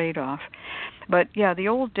cultural trade-off. But yeah, the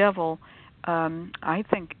old devil, I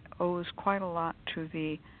think, owes quite a lot to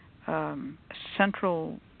the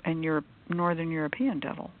Central and Northern European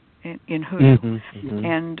devil in Hoodoo.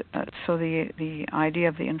 And so the idea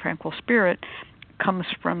of the Intranquil Spirit comes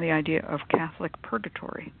from the idea of Catholic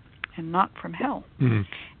purgatory and not from hell.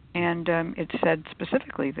 And it's said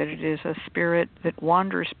specifically that it is a spirit that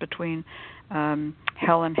wanders between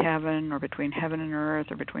hell and heaven, or between heaven and earth,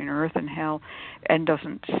 or between earth and hell, and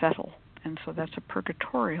doesn't settle. And so that's a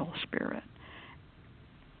purgatorial spirit.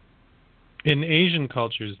 In Asian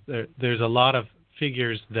cultures, there's a lot of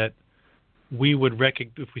figures that we would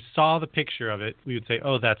recognize. If we saw the picture of it, we would say,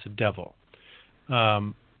 "Oh, that's a devil."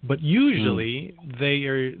 But usually, they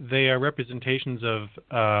are representations of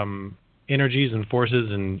energies and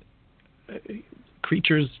forces and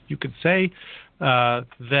creatures, you could say,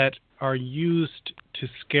 that are used to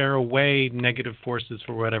scare away negative forces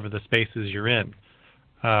for whatever the spaces you're in.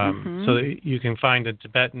 So you can find in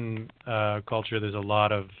Tibetan culture, there's a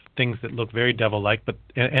lot of things that look very devil-like,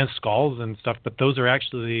 and skulls and stuff. But those are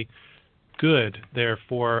actually good. They're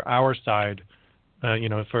for our side.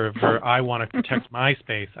 For I want to protect my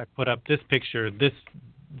space. I put up this picture. This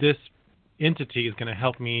entity is going to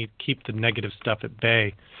help me keep the negative stuff at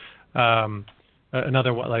bay.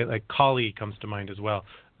 Another one, like Kali comes to mind as well.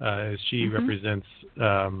 As she represents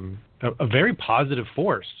a very positive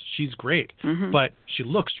force. She's great, but she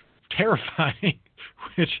looks terrifying,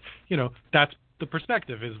 which, that's the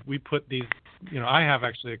perspective. Is we put these, I have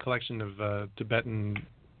actually a collection of Tibetan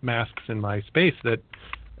masks in my space that's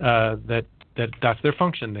their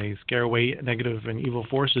function. They scare away negative and evil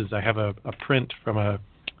forces. I have a print from a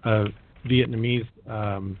Vietnamese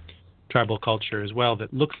tribal culture as well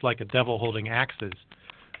that looks like a devil holding axes.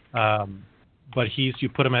 But you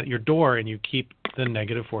put him at your door and you keep the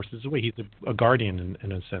negative forces away. He's a guardian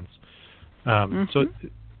in a sense. So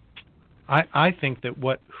I think that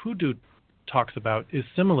what Hoodoo talks about is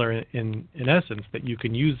similar in essence, that you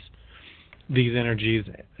can use these energies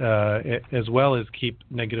as well as keep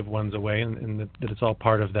negative ones away, and that it's all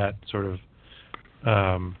part of that sort of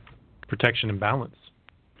protection and balance.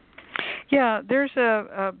 Yeah, there's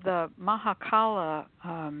the Mahakala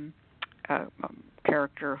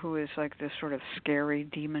character who is like this sort of scary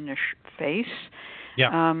demonish face.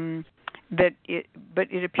 Yeah. But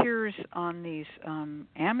it appears on these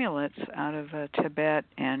amulets out of Tibet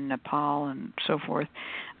and Nepal and so forth,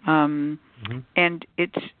 and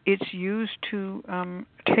it's used to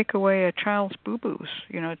take away a child's boo-boos.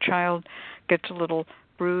 A child gets a little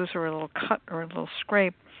bruise or a little cut or a little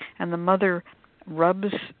scrape, and the mother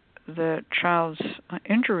rubs the child's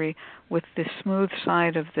injury with the smooth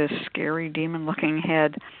side of this scary demon-looking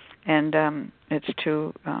head, and it's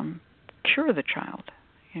to cure the child.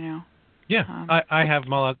 Yeah, I have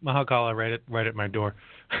Mahakala right at my door.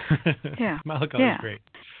 Yeah, Mahakala is great.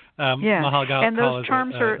 Mahakala, and those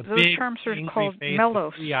charms are big, called face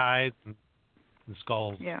melos. 3 eyes and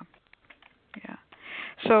skulls. Yeah.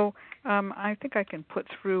 So I think I can put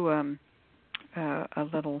through a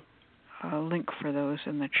little link for those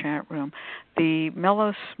in the chat room. The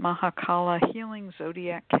Melos Mahakala Healing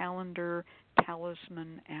Zodiac Calendar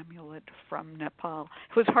Talisman Amulet from Nepal.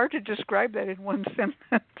 It was hard to describe that in one sentence.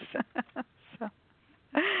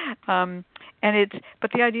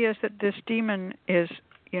 But the idea is that this demon is,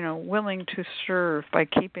 willing to serve by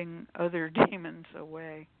keeping other demons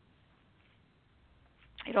away.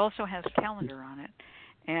 It also has a calendar on it,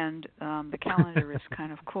 and the calendar is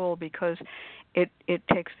kind of cool because it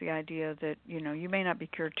takes the idea that you may not be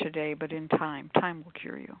cured today, but in time will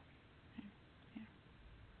cure you. Yeah.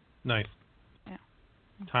 Nice. Yeah.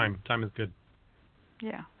 Time is good.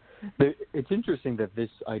 Yeah. It's interesting that this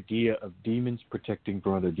idea of demons protecting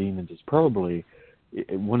from other demons is probably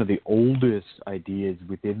one of the oldest ideas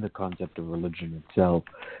within the concept of religion itself.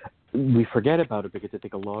 We forget about it because I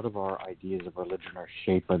think a lot of our ideas of religion are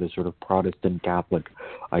shaped by the sort of Protestant Catholic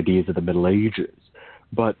ideas of the Middle Ages.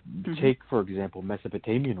 But take, for example,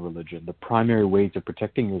 Mesopotamian religion. The primary ways of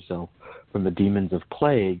protecting yourself from the demons of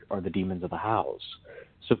plague are the demons of the house.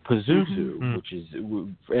 So Pazuzu, which is,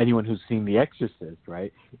 for anyone who's seen The Exorcist,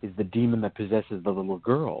 right, is the demon that possesses the little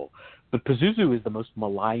girl. But Pazuzu is the most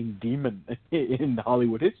malign demon in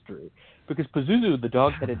Hollywood history because Pazuzu, the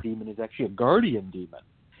dog-headed demon, is actually a guardian demon.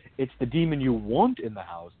 It's the demon you want in the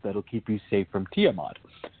house that'll keep you safe from Tiamat.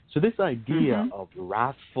 So this idea of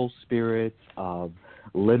wrathful spirits, of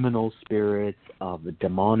liminal spirits, of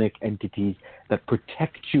demonic entities that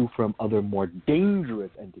protect you from other more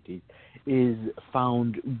dangerous entities is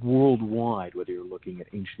found worldwide, whether you're looking at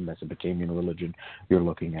ancient Mesopotamian religion, you're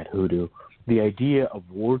looking at Hoodoo. The idea of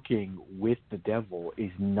working with the devil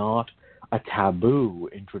is not a taboo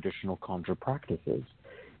in traditional conjure practices.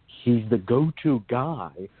 He's the go-to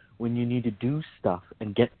guy when you need to do stuff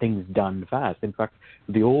and get things done fast. In fact,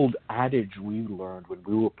 the old adage we learned when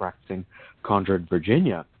we were practicing conjure in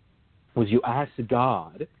Virginia was you ask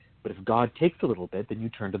God, but if God takes a little bit, then you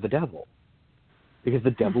turn to the devil. Because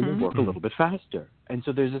the devil will work a little bit faster. And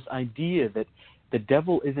so there's this idea that the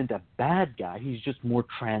devil isn't a bad guy, he's just more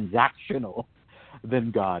transactional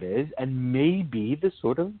than God is, and maybe the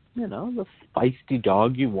sort of, the feisty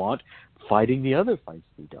dog you want fighting the other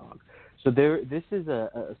feisty dog. So this is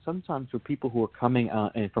sometimes for people who are coming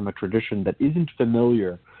out from a tradition that isn't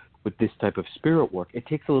familiar with this type of spirit work, it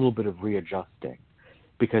takes a little bit of readjusting.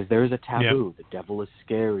 Because there is a taboo. Yep. The devil is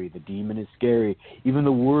scary. The demon is scary. Even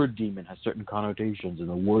the word demon has certain connotations in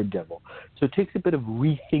the word devil. So it takes a bit of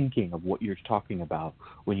rethinking of what you're talking about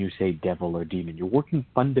when you say devil or demon. You're working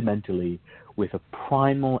fundamentally with a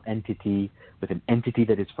primal entity, with an entity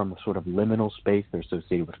that is from a sort of liminal space. They're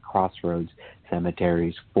associated with crossroads,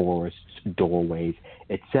 cemeteries, forests, doorways,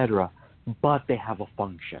 etc. But they have a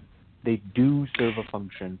function. They do serve a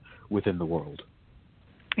function within the world.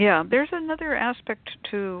 Yeah, there's another aspect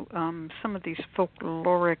to some of these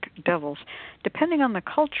folkloric devils. Depending on the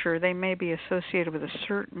culture, they may be associated with a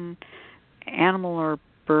certain animal or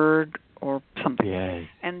bird or something. Yes.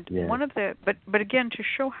 And yes. one of the but again, to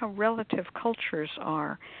show how relative cultures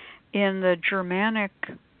are, in the Germanic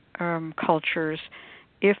cultures,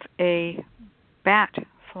 if a bat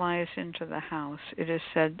flies into the house, it is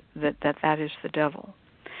said that is the devil.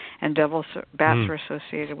 And bats are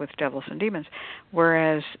associated with devils and demons,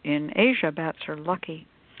 whereas in Asia, bats are lucky.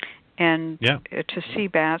 And to see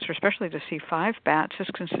bats, or especially to see 5 bats, is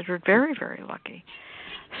considered very, very lucky.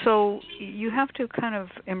 So you have to kind of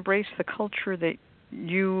embrace the culture that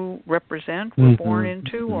you represent, were born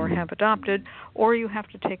into, or have adopted, or you have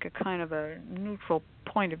to take a kind of a neutral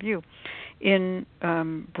point of view. In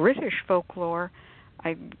British folklore,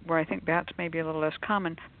 where I think bats may be a little less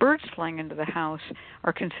common, birds flying into the house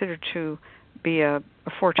are considered to be a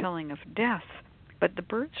foretelling of death, but the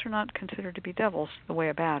birds are not considered to be devils the way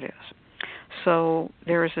a bat is. So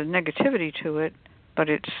there is a negativity to it, but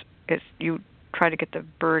it's you try to get the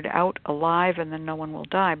bird out alive and then no one will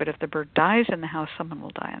die, but if the bird dies in the house, someone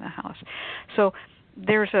will die in the house. So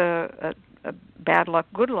there's a bad luck,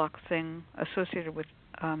 good luck thing associated with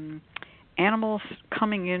animals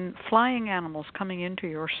coming in, flying animals coming into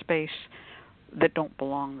your space that don't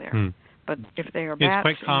belong there. But if they are bats,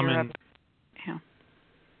 it's quite common.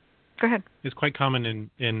 Go ahead. It's quite common in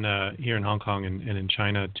here in Hong Kong and in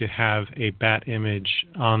China to have a bat image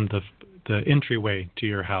on the entryway to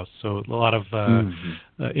your house. So a lot of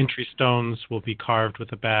entry stones will be carved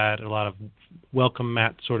with a bat. A lot of welcome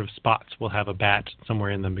mat sort of spots will have a bat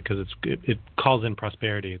somewhere in them because it calls in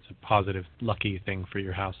prosperity. It's a positive, lucky thing for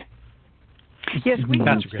your house. Yes,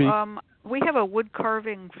 we have a wood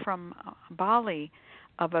carving from Bali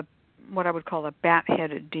of what I would call a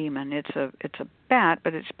bat-headed demon. It's a bat,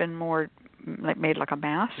 but it's been more made like a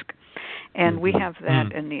mask, and we have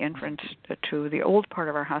that in the entrance to the old part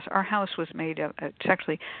of our house. Our house was made of, it's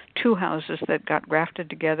actually 2 houses that got grafted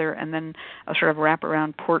together, and then a sort of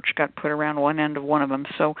wraparound porch got put around one end of one of them.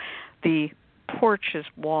 So the porch is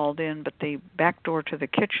walled in, but the back door to the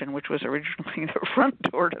kitchen, which was originally the front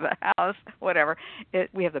door to the house, whatever,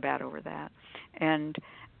 we have the bat over that, and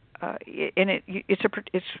it's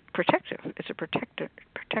protective. It's a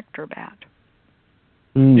protector bat.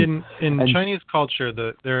 In Chinese culture,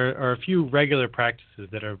 there are a few regular practices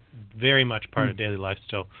that are very much part of daily life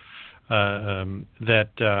still that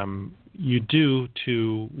you do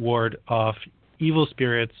to ward off evil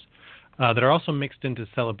spirits that are also mixed into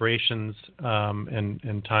celebrations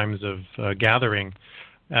and times of gathering.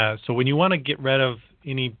 So when you want to get rid of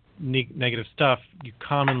any negative stuff, you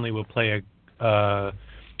commonly will play a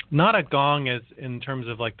not a gong as in terms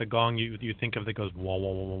of like the gong you think of that goes wah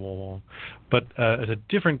wah wah wah wah, but as a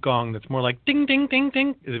different gong that's more like ding ding ding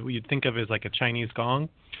ding. What you'd think of as like a Chinese gong.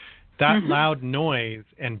 That loud noise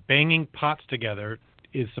and banging pots together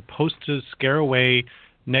is supposed to scare away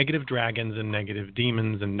negative dragons and negative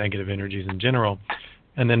demons and negative energies in general.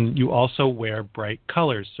 And then you also wear bright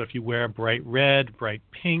colors. So if you wear bright red, bright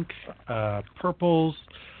pink, purples,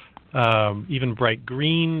 even bright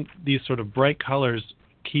green, these sort of bright colors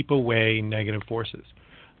keep away negative forces.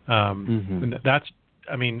 And that's,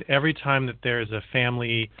 I mean, every time that there's a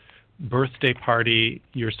family birthday party,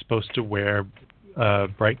 you're supposed to wear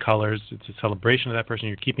bright colors. It's a celebration of that person.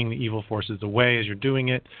 You're keeping the evil forces away as you're doing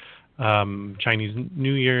it. Chinese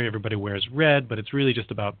New Year, everybody wears red, but it's really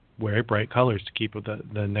just about wearing bright colors to keep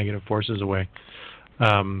the negative forces away.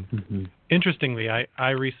 Interestingly, I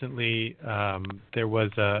recently, there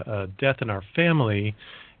was a death in our family,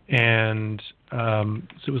 and so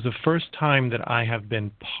it was the first time that I have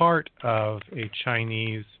been part of a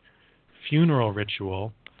Chinese funeral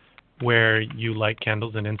ritual where you light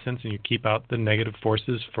candles and incense and you keep out the negative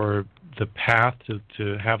forces for the path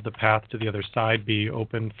to have the path to the other side be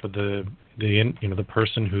open for the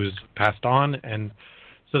person who's passed on. And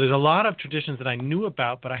so there's a lot of traditions that I knew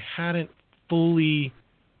about, but I hadn't fully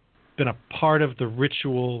been a part of the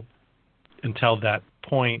ritual until that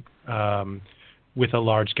point. With a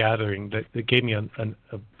large gathering that gave me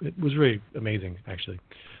it was really amazing, actually.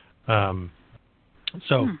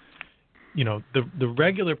 So, the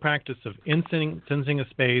regular practice of incensing a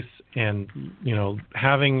space and,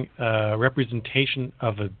 having a representation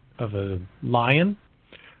of a lion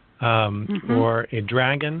or a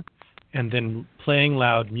dragon and then playing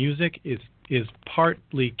loud music is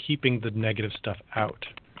partly keeping the negative stuff out.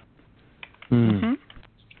 So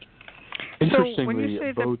when you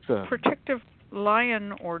say the protective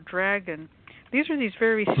lion or dragon, these are these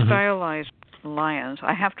very stylized lions.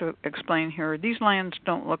 I have to explain here. These lions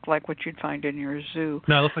don't look like what you'd find in your zoo.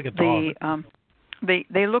 No, it looks like a dog.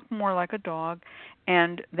 They look more like a dog,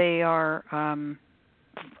 and they are,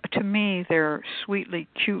 to me, they're sweetly,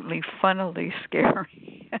 cutely, funnily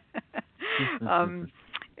scary.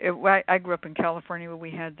 I grew up in California where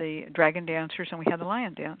we had the dragon dancers and we had the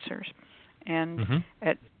lion dancers, and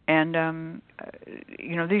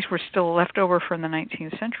these were still left over from the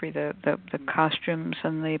 19th century. The costumes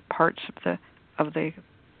and the parts of the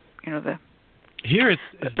here it's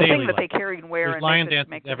the daily thing that they carried and wear. There's and lion make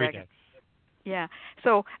dances the every dragon. day. Yeah.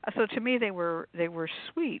 So to me they were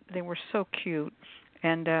sweet. They were so cute,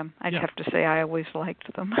 and I'd have to say I always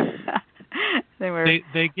liked them.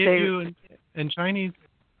 They give you in Chinese.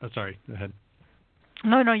 Oh, sorry. Go ahead.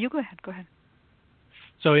 No, you go ahead. Go ahead.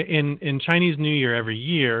 So in Chinese New Year every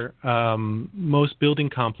year, most building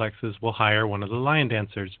complexes will hire one of the lion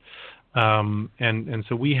dancers, and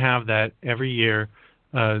so we have that every year.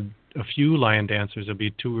 A few lion dancers, there'll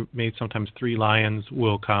be 2, maybe sometimes 3 lions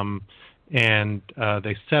will come, and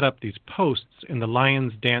they set up these posts, and the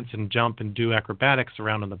lions dance and jump and do acrobatics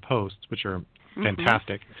around on the posts, which are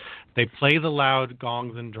fantastic. They play the loud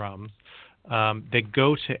gongs and drums. They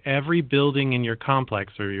go to every building in your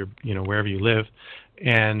complex or your, wherever you live,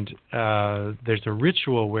 and there's a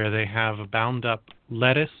ritual where they have a bound up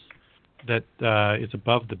lettuce that is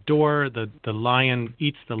above the door. The lion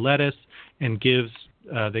eats the lettuce and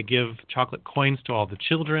they give chocolate coins to all the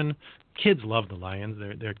children. Kids love the lions.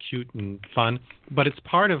 They're cute and fun, but it's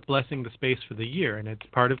part of blessing the space for the year, and it's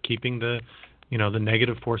part of keeping the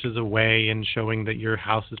negative forces away and showing that your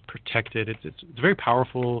house is protected. It's a very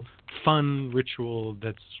powerful, fun ritual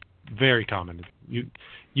that's very common.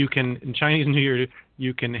 You can, in Chinese New Year,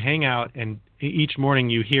 you can hang out, and each morning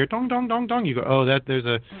you hear dong dong dong dong. You go, they're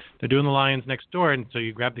doing the lions next door, and so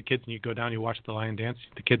you grab the kids and you go down. You watch the lion dance.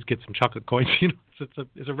 The kids get some chocolate coins.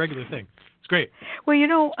 It's a regular thing. It's great.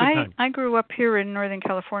 Well, I grew up here in Northern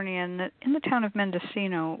California, and in the town of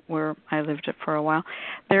Mendocino, where I lived for a while,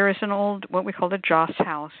 there is an old, what we call the Joss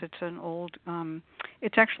House. It's an old,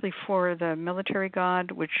 it's actually for the military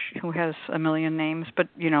god, who has a million names, but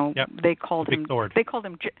they called him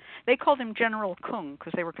General Kung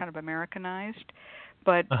because they were kind of Americanized,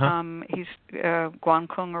 but he's Guan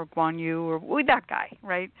Kung or Guan Yu or that guy,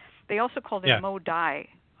 right? They also called him Mo Dai.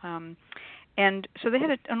 And so they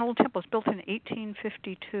had an old temple. It's built in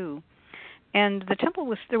 1852. And the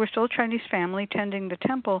temple there was still a Chinese family tending the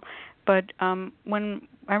temple, but when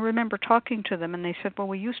I remember talking to them, and they said, well,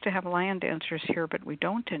 we used to have lion dancers here, but we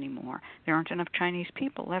don't anymore. There aren't enough Chinese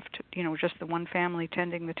people left, just the one family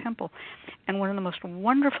tending the temple. And one of the most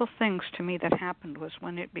wonderful things to me that happened was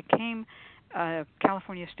when it became a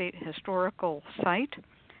California State Historical Site,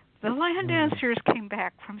 the lion dancers came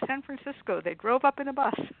back from San Francisco. They drove up in a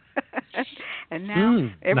bus. And now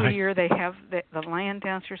every year they have the lion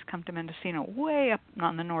dancers come to Mendocino, way up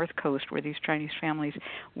on the north coast where these Chinese families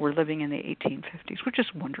were living in the 1850s, which is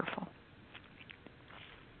wonderful.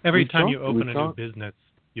 Every time you open a new business,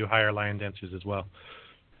 you hire lion dancers as well.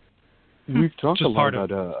 We've talked a lot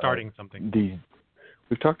about starting something.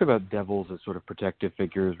 We've talked about devils as sort of protective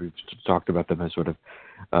figures. We've talked about them as sort of,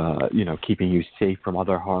 keeping you safe from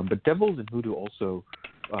other harm. But devils in Hoodoo also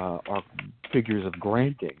are figures of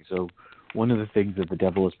granting. So one of the things that the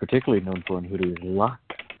devil is particularly known for in Hoodoo is luck.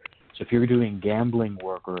 So if you're doing gambling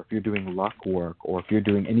work, or if you're doing luck work, or if you're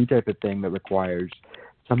doing any type of thing that requires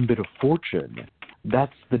some bit of fortune,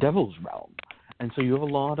 that's the devil's realm. And so you have a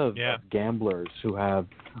lot of gamblers who have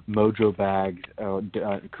mojo bags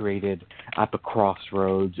created at the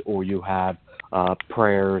crossroads, or you have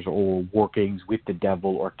prayers or workings with the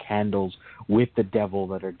devil, or candles with the devil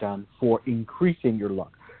that are done for increasing your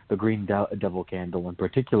luck. The green devil candle in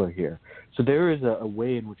particular here. So there is a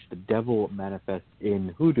way in which the devil manifests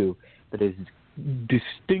in Hoodoo that is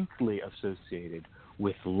distinctly associated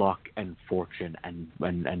with luck and fortune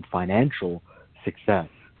and financial success.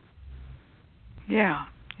 Yeah.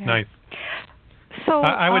 Nice. So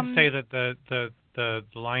I would say that the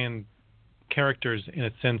lion characters, in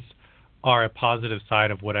a sense, are a positive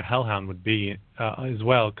side of what a hellhound would be as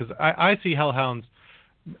well. Because I see hellhounds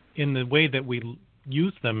in the way that we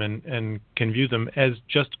use them and can view them as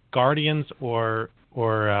just guardians or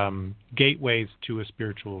gateways to a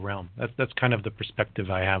spiritual realm. That's kind of the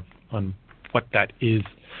perspective I have on what that is,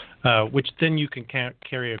 which then you can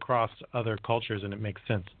carry across other cultures, and it makes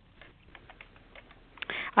sense.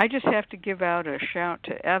 I just have to give out a shout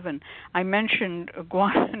to Evan. I mentioned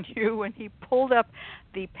Guan Yu, and he pulled up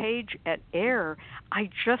the page at Air. I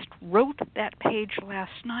just wrote that page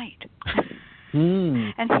last night.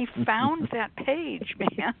 And he found that page,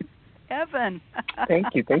 man. Evan. Thank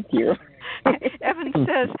you. Evan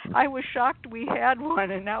says, I was shocked we had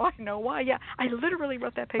one, and now I know why. Yeah, I literally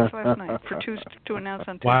wrote that page last night for Tuesday, to announce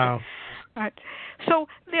on Tuesday. Wow. All right. So,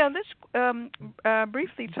 yeah, let's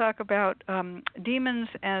briefly talk about demons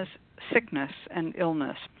as sickness and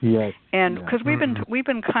illness. Yes. And because we've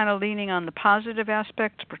been kind of leaning on the positive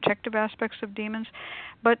aspects, protective aspects of demons,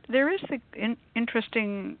 but there is the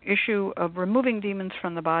interesting issue of removing demons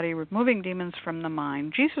from the body, removing demons from the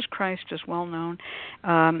mind. Jesus Christ is well known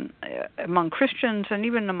among Christians and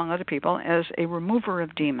even among other people as a remover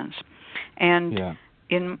of demons. And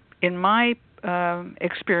in my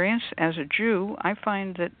experience as a Jew, I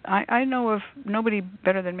find that I know of nobody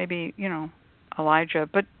better than maybe, Elijah,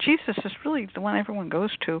 but Jesus is really the one everyone goes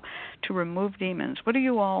to remove demons. What do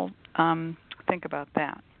you all think about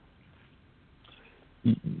that?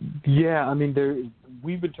 Yeah, I mean,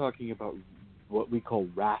 we've been talking about what we call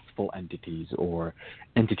wrathful entities or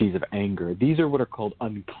entities of anger. These are what are called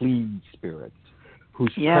unclean spirits,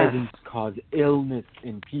 whose presence cause illness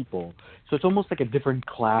in people. So it's almost like a different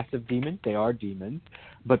class of demons. They are demons.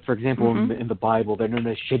 But, for example, in the Bible, they're known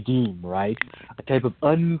as shadim, right? A type of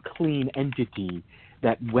unclean entity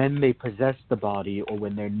that when they possess the body or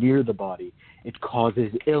when they're near the body, it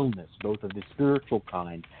causes illness, both of the spiritual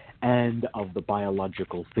kind and of the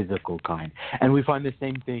biological, physical kind. And we find the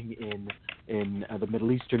same thing in the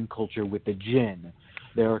Middle Eastern culture with the jinn.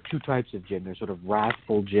 There are two types of jinn. There's sort of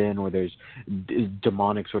wrathful jinn, or there's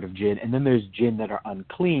demonic sort of jinn. And then there's jinn that are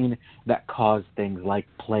unclean that cause things like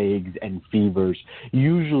plagues and fevers,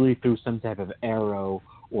 usually through some type of arrow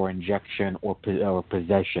or injection or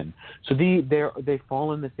possession. So they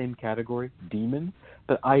fall in the same category, demons,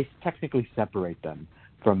 but I technically separate them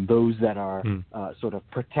from those that are sort of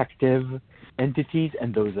protective entities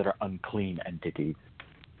and those that are unclean entities.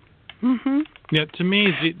 Yeah, to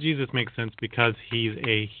me, Jesus makes sense because he's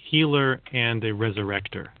a healer and a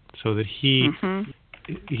resurrector, so that he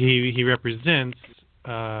represents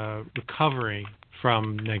recovery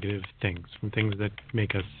from negative things, from things that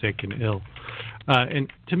make us sick and ill.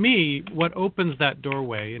 And to me, what opens that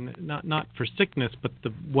doorway, and not for sickness, but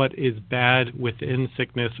what is bad within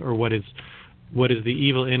sickness, or what is the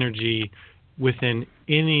evil energy within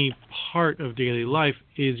any part of daily life,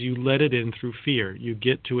 is you let it in through fear. You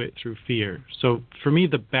get to it through fear. So for me,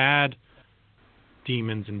 the bad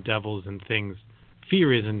demons and devils and things,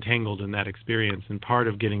 fear is entangled in that experience, and part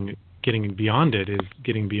of getting beyond it is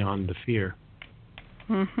getting beyond the fear.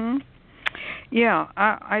 Yeah,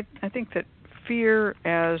 I think that fear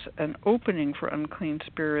as an opening for unclean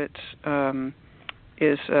spirits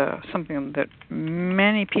is something that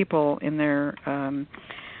many people in their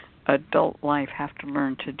adult life have to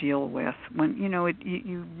learn to deal with. When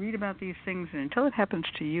you read about these things, and until it happens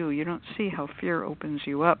to you, you don't see how fear opens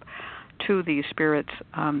you up to these spirits,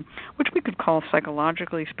 which we could call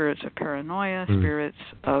psychologically spirits of paranoia, spirits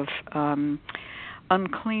of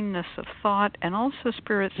uncleanness of thought, and also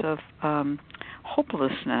spirits of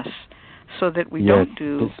hopelessness, so that we don't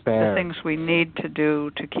do the things we need to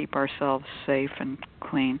do to keep ourselves safe and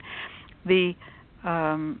clean.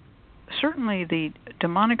 Certainly the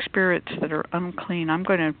demonic spirits that are unclean, I'm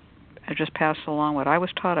going to just pass along what I was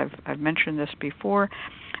taught. I've mentioned this before.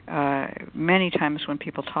 Many times when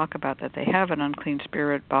people talk about that they have an unclean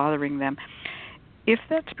spirit bothering them, if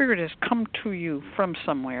that spirit has come to you from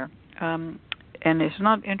somewhere and has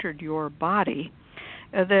not entered your body,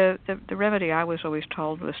 the remedy I was always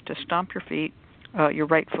told was to stomp your feet, your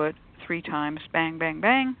right foot, 3 times, bang, bang,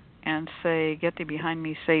 bang, and say, "Get thee behind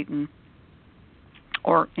me, Satan."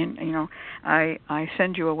 Or, I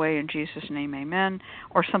send you away in Jesus' name, amen,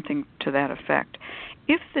 or something to that effect.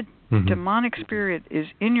 If the demonic spirit is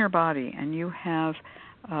in your body and you have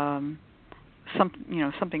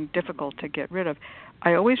something difficult to get rid of,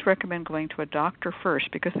 I always recommend going to a doctor first,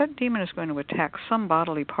 because that demon is going to attack some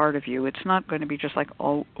bodily part of you. It's not going to be just like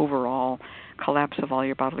overall collapse of all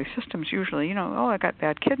your bodily systems. Usually, I got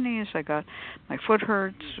bad kidneys, my foot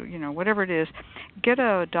hurts, whatever it is. Get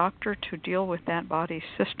a doctor to deal with that body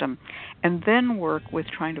system, and then work with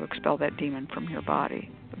trying to expel that demon from your body.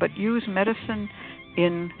 But use medicine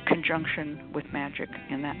in conjunction with magic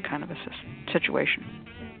in that kind of a situation.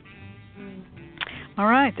 All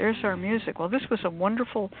right, there's our music. Well, this was a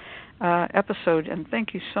wonderful episode, and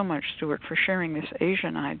thank you so much, Stuart, for sharing this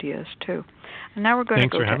Asian ideas too. And now we're going to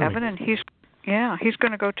go to Evan, and he's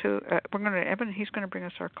going to go to Evan. He's going to bring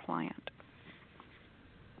us our client.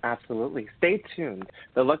 Absolutely. Stay tuned.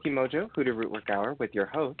 The Lucky Mojo Hoodoo Rootwork Hour with your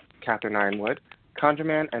host, Catherine Ironwood,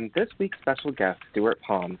 ConjureMan, and this week's special guest, Stuart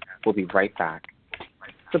Palm, will be right back.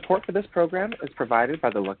 Support for this program is provided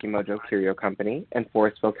by the Lucky Mojo Curio Company in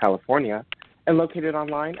Forestville, California, and located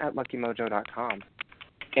online at luckymojo.com,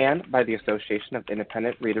 and by the Association of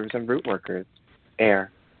Independent Readers and Rootworkers,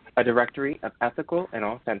 AIR, a directory of ethical and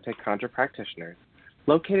authentic conjure practitioners,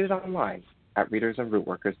 located online at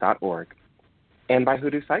readersandrootworkers.org, and by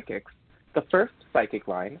Hoodoo Psychics, the first psychic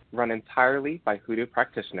line run entirely by Hoodoo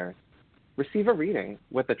practitioners. Receive a reading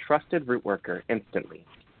with a trusted rootworker instantly.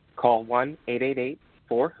 Call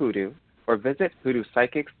 1-888-4-HOODOO or visit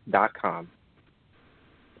hoodoopsychics.com.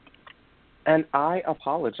 And I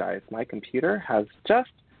apologize. My computer has just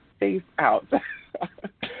phased out.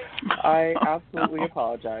 I absolutely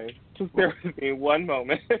apologize. Just bear with me one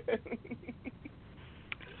moment.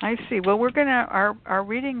 I see. Well, we're gonna our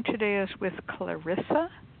reading today is with Clarissa,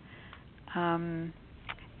 and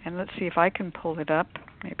let's see if I can pull it up.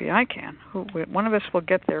 Maybe I can. One of us will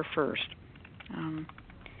get there first.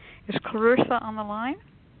 Is Clarissa on the line?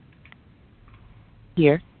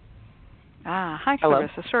 Here. Hi, Hello.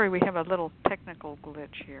 Clarissa. Sorry, we have a little technical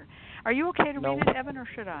glitch here. Are you okay to read it, Evan, or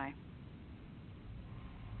should I?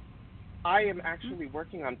 I am actually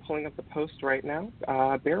working on pulling up the post right now.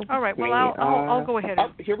 Bear with me. All right. Well, I'll go ahead.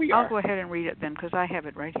 Here we are. I'll go ahead and read it then, because I have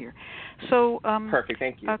it right here. So. Perfect.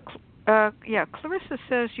 Thank you. Clarissa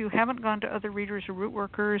says you haven't gone to other readers or root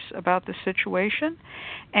workers about the situation,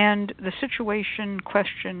 and the situation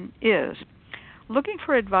question is, looking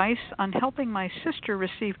for advice on helping my sister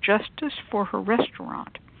receive justice for her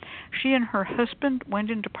restaurant. She and her husband went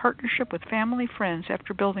into partnership with family friends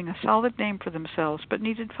after building a solid name for themselves but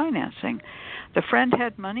needed financing. The friend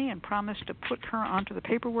had money and promised to put her onto the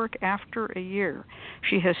paperwork after a year.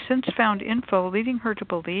 She has since found info leading her to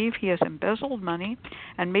believe he has embezzled money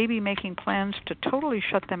and may be making plans to totally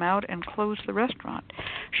shut them out and close the restaurant.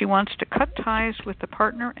 She wants to cut ties with the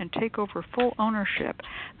partner and take over full ownership.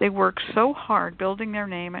 They work so hard building their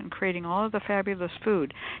name and creating all of the fabulous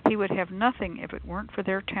food. He would have nothing if it weren't for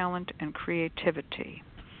their talent and creativity.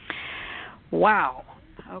 Wow.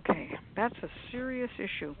 Okay, that's a serious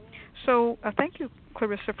issue. So thank you,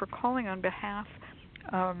 Clarissa, for calling on behalf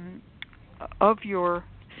of your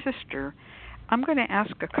sister. I'm going to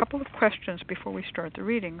ask a couple of questions before we start the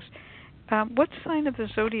readings. What sign of the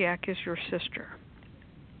zodiac is your sister?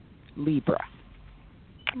 Libra.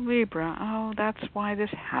 Libra. Oh, that's why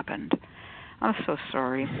this happened. I'm so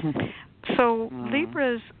sorry. So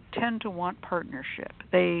Libras tend to want partnership.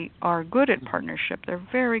 They are good at partnership. They're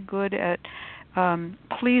very good at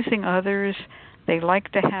pleasing others. They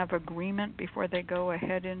like to have agreement before they go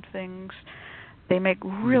ahead in things. They make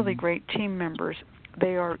really great team members.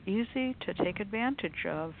 They are easy to take advantage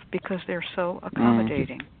of because they're so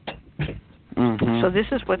accommodating. So this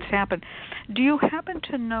is what's happened. Do you happen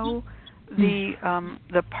to know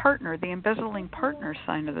the partner, the embezzling partner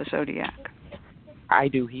sign of the zodiac? I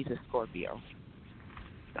do. He's a Scorpio.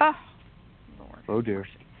 Oh, Lord. Oh, dear.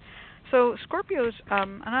 So Scorpios,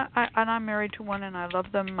 and I'm married to one, and I love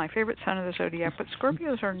them. My favorite sign of the zodiac. But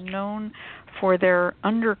Scorpios are known for their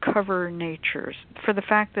undercover natures, for the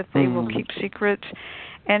fact that they will keep secrets,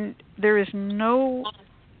 and there is no.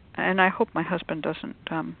 And I hope my husband doesn't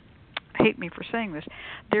hate me for saying this.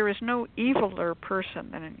 There is no eviler person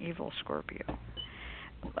than an evil Scorpio.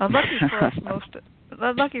 Lucky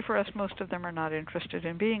for us, most of them are not interested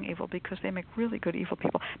in being evil because they make really good evil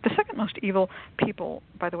people. The second most evil people,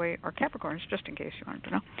 by the way, are Capricorns, just in case you wanted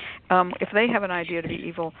to know. If they have an idea to be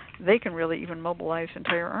evil, they can really even mobilize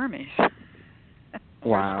entire armies.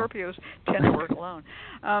 Wow. Scorpios tend to work alone.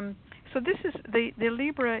 So this is the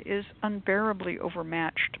Libra is unbearably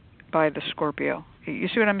overmatched by the Scorpio. You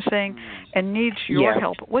see what I'm saying? And needs your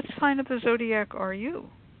help. What sign of the zodiac are you?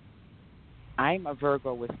 I'm a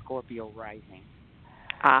Virgo with Scorpio rising.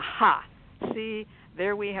 Aha. See,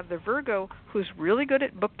 there we have the Virgo who's really good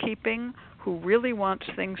at bookkeeping, who really wants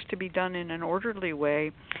things to be done in an orderly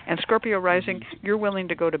way. And Scorpio rising, you're willing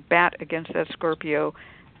to go to bat against that Scorpio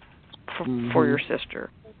for your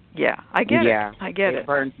sister. Yeah, I get it. I get it. It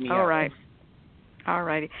burns me All up. right. All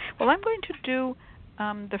righty. Well, I'm going to do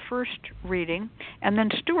the first reading, and then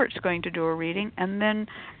Stuart's going to do a reading, and then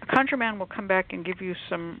Conjure Man will come back and give you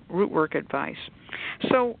some root work advice.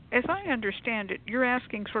 So, as I understand it, you're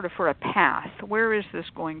asking sort of for a path. Where is this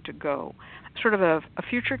going to go? Sort of a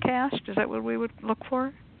future cast? Is that what we would look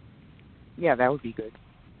for? Yeah, that would be good.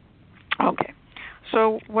 Okay.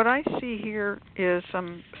 So what I see here is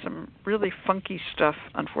some really funky stuff,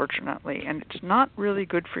 unfortunately, and it's not really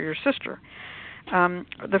good for your sister.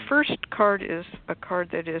 The first card is a card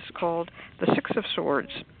that is called the Six of Swords,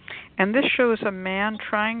 and this shows a man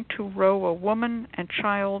trying to row a woman and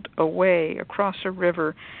child away across a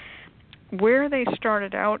river. Where they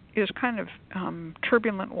started out is kind of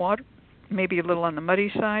turbulent water, maybe a little on the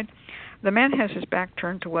muddy side. The man has his back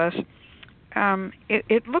turned to us.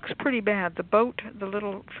 it looks pretty bad. The boat, the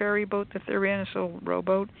little ferry boat that they're in, this little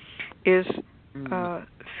rowboat, is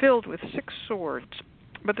filled with 6 swords.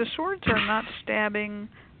 But the swords are not stabbing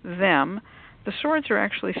them. The swords are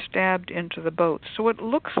actually stabbed into the boat. So it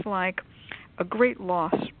looks like a great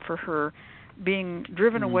loss for her, being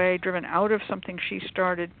driven away, driven out of something she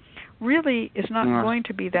started. Really is not going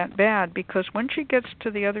to be that bad, because when she gets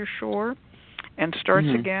to the other shore and starts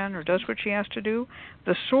again or does what she has to do,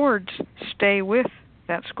 the swords stay with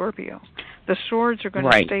that Scorpio. The swords are going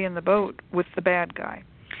to stay in the boat with the bad guy.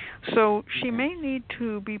 So she may need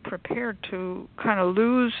to be prepared to kind of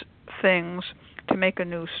lose things to make a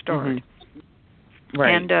new start.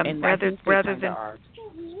 Right. And rather than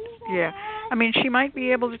I mean, she might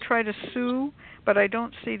be able to try to sue, but I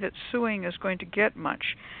don't see that suing is going to get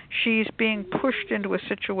much. She's being pushed into a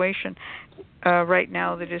situation right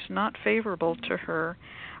now that is not favorable to her.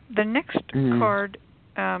 The next card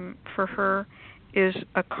for her is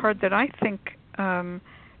a card that I think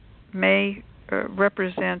may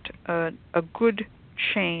represent a good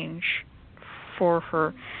change for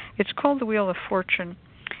her. It's called the Wheel of Fortune,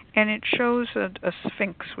 and it shows a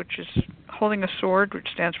sphinx, which is holding a sword, which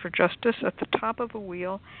stands for justice, at the top of a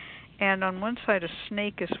wheel, and on one side a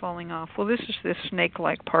snake is falling off. Well, this is this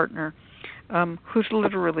snake-like partner who's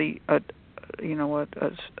literally a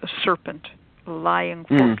serpent, a lying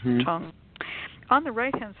forked tongue. On the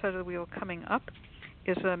right-hand side of the wheel, coming up,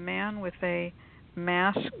 is a man with a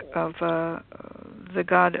mask of the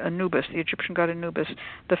god Anubis, the Egyptian god Anubis,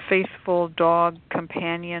 the faithful dog,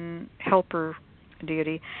 companion, helper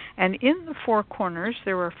deity. And in the 4 corners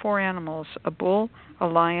there are 4 animals: a bull, a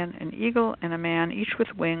lion, an eagle, and a man, each with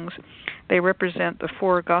wings. They represent the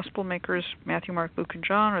 4 gospel makers, Matthew, Mark, Luke, and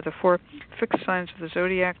John, or the 4 fixed signs of the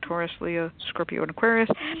zodiac, Taurus, Leo, Scorpio, and Aquarius.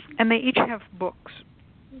 And they each have books.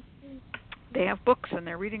 They have books, and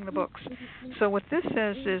they're reading the books. So what this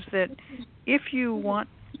says is that if you want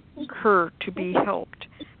her to be helped,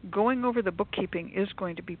 going over the bookkeeping is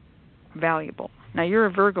going to be valuable. Now, you're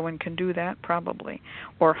a Virgo and can do that probably,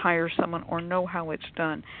 or hire someone, or know how it's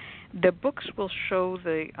done. The books will show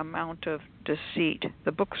the amount of deceit.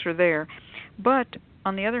 The books are there. But,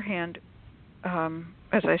 on the other hand,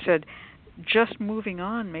 as I said, just moving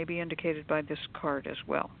on may be indicated by this card as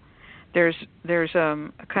well. There's a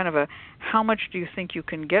kind of a, how much do you think you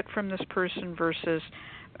can get from this person versus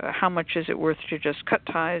how much is it worth to just cut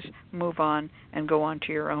ties, move on, and go on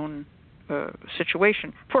to your own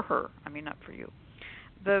situation for her. I mean, not for you.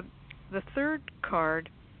 The third card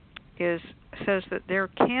says that there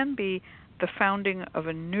can be the founding of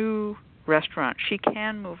a new restaurant. She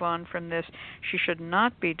can move on from this. She should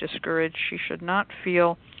not be discouraged. She should not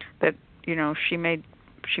feel that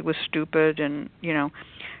she was stupid, and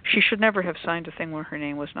she should never have signed a thing where her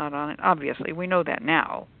name was not on it. Obviously, we know that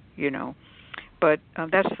now, but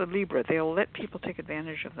that's the Libra. They'll let people take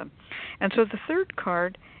advantage of them. And so the third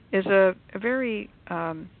card is a very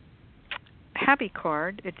happy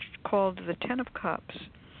card. It's called the 10 of Cups,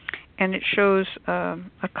 and it shows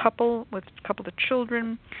a couple with a couple of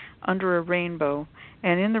children under a rainbow.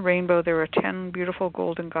 And in the rainbow there are 10 beautiful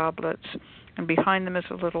golden goblets, and behind them is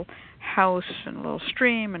a little house and a little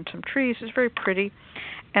stream and some trees. It's very pretty.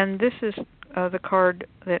 And this is the card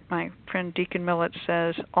that my friend Deacon Millett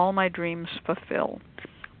says, all my dreams fulfill.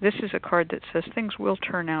 This is a card that says things will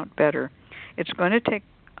turn out better. It's going to take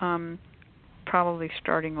probably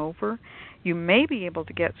starting over. You may be able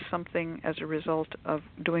to get something as a result of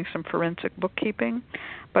doing some forensic bookkeeping,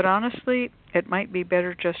 but honestly, it might be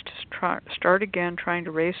better just to start again, trying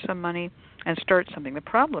to raise some money and start something. The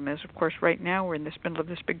problem is, of course, right now we're in the middle of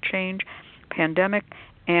this big change, pandemic,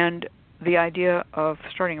 and the idea of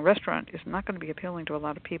starting a restaurant is not going to be appealing to a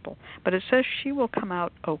lot of people. But it says she will come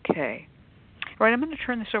out okay. All right, I'm going to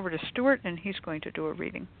turn this over to Stuart, and he's going to do a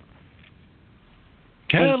reading.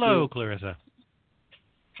 Hello, Clarissa.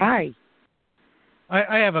 Hi.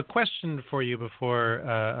 I have a question for you before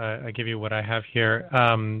I give you what I have here.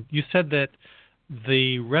 You said that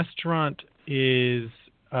the restaurant is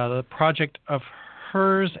the project of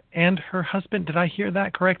hers and her husband. Did I hear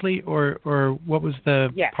that correctly, or what was the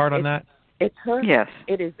part on that? It's her. Yes.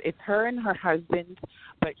 It is. It's her and her husband,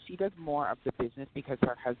 but she does more of the business because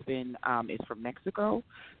her husband is from Mexico,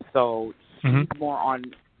 so he's more on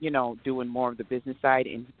doing more of the business side,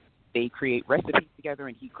 and they create recipes together,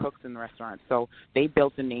 and he cooks in the restaurant. So they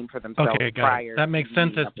built a name for themselves prior. That makes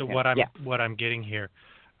sense as to what I'm getting here.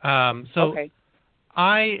 So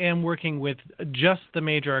I am working with just the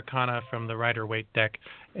major arcana from the Rider-Waite deck,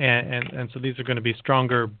 and so these are going to be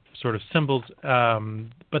stronger sort of symbols,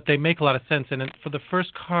 but they make a lot of sense. And for the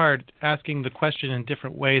first card, asking the question in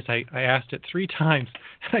different ways, I asked it 3 times,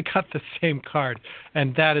 and I got the same card,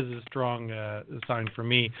 and that is a strong sign for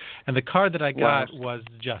me. And the card that I got was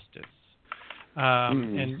Justice.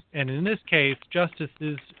 And in this case, justice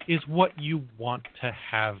is what you want to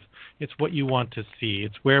have. It's what you want to see.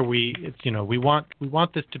 It's where we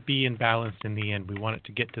want this to be in balance in the end. We want it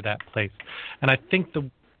to get to that place. And I think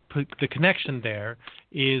the connection there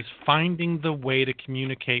is finding the way to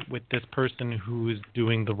communicate with this person who is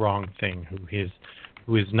doing the wrong thing,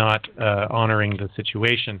 who is not honoring the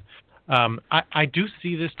situation. I do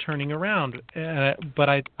see this turning around, but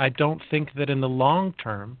I don't think that in the long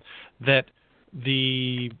term that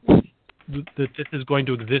that this is going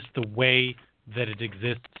to exist the way that it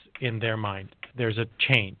exists in their mind. There's a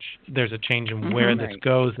change. There's a change in where this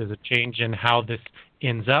goes. There's a change in how this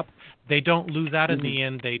ends up. They don't lose out in the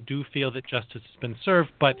end. They do feel that justice has been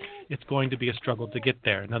served, but it's going to be a struggle to get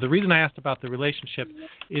there. Now, the reason I asked about the relationship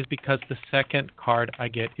is because the second card I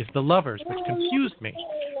get is the Lovers, which confused me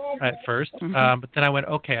at first. But then I went,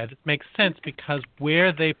 okay, this makes sense because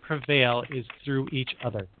where they prevail is through each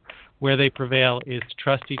other. Where they prevail is to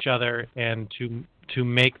trust each other and to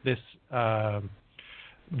make this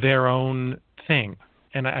their own thing.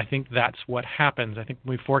 And I think that's what happens. I think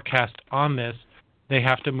when we forecast on this, they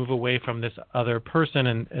have to move away from this other person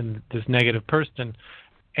and this negative person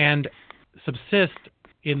and subsist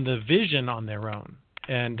in the vision on their own.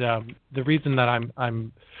 And the reason that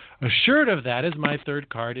I'm assured of that is my third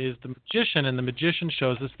card is the Magician, and the Magician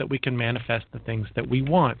shows us that we can manifest the things that we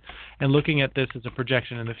want. And looking at this as a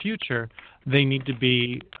projection in the future, they need to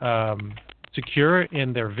be secure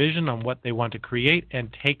in their vision on what they want to create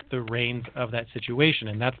and take the reins of that situation.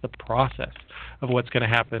 And that's the process of what's going to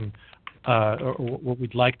happen, or what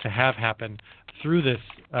we'd like to have happen through this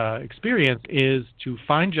experience is to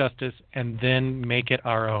find justice and then make it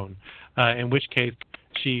our own, in which case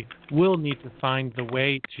she will need to find the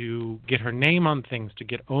way to get her name on things, to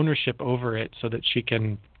get ownership over it so that she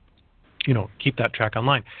can, keep that track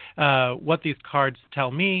online. What these cards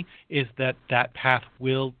tell me is that path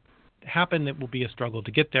will happen. It will be a struggle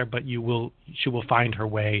to get there, but she will find her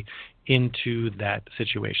way into that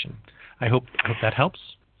situation. I hope that helps.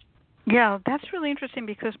 Yeah, that's really interesting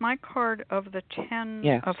because my card of the 10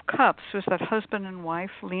 of Cups was that husband and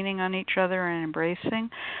wife leaning on each other and embracing.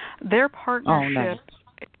 Their partnership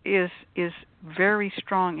is very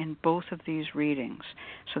strong in both of these readings.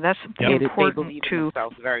 So that's something important they believe in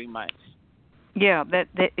themselves very much. Yeah,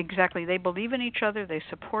 exactly. They believe in each other. They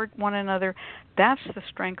support one another. That's the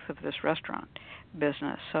strength of this restaurant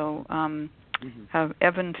business. So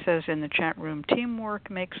Evan says in the chat room,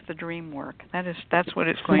 teamwork makes the dream work. That's what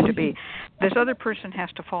it's going to be. This other person has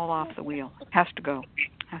to fall off the wheel. Has to go.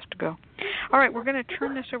 All right, we're going to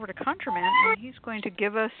turn this over to ConjureMan, and he's going to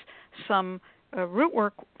give us some root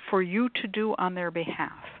work for you to do on their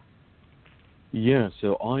behalf. Yeah,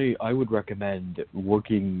 so I would recommend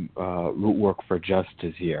working root work for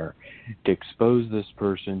justice here to expose this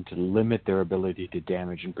person, to limit their ability to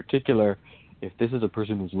damage. In particular, if this is a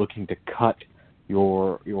person who's looking to cut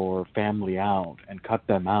your family out and cut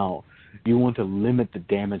them out, you want to limit the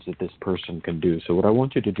damage that this person can do. So what I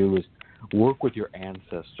want you to do is work with your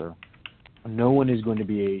ancestor. No one is going to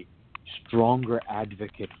be a stronger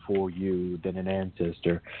advocate for you than an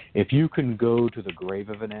ancestor. If you can go to the grave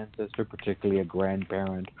of an ancestor, particularly a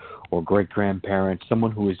grandparent or great-grandparent,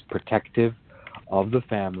 someone who is protective of the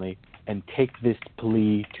family, and take this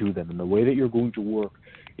plea to them. And the way that you're going to work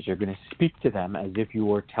is you're going to speak to them as if you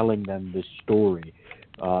were telling them this story.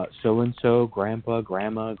 So-and-so, grandpa,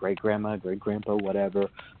 grandma, great-grandma, great-grandpa, whatever,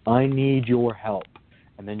 I need your help.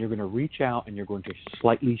 And then you're going to reach out and you're going to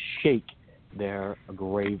slightly shake their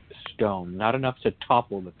gravestone. Not enough to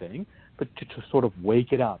topple the thing, but to sort of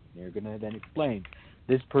wake it up. And you're going to then explain,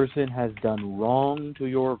 this person has done wrong to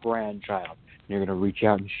your grandchild. And you're going to reach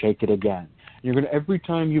out and shake it again. And you're going to, every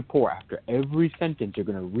time you pour, after every sentence, you're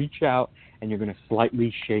going to reach out and you're going to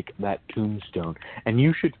slightly shake that tombstone. And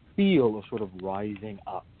you should feel a sort of rising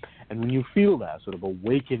up. And when you feel that sort of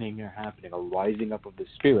awakening happening, a rising up of the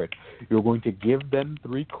spirit, you're going to give them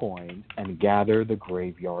 3 coins and gather the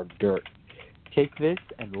graveyard dirt. Take this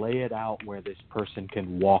and lay it out where this person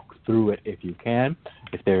can walk through it if you can.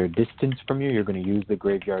 If they're a distance from you, you're going to use the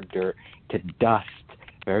graveyard dirt to dust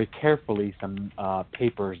very carefully some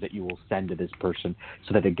papers that you will send to this person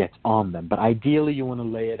so that it gets on them. But ideally, you want to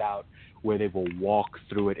lay it out where they will walk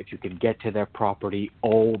through it. If you can get to their property,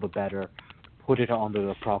 all the better. put it onto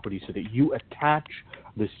the property so that you attach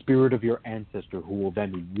the spirit of your ancestor who will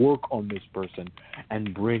then work on this person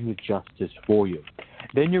and bring justice for you.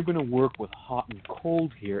 Then you're going to work with hot and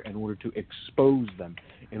cold here in order to expose them,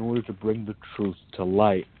 in order to bring the truth to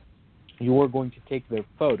light. You are going to take their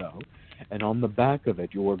photo, and on the back of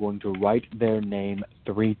it, you are going to write their name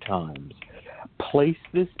 3 times. Place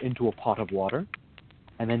this into a pot of water,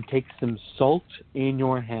 and then take some salt in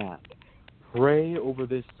your hand. Pray over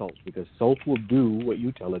this salt, because salt will do what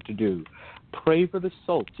you tell it to do. Pray for the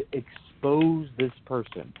salt to expose this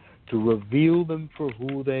person, to reveal them for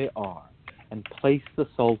who they are, and place the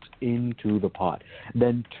salt into the pot.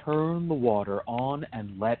 Then turn the water on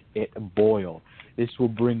and let it boil. This will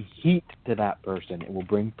bring heat to that person. It will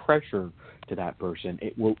bring pressure to that person.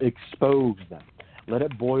 It will expose them. Let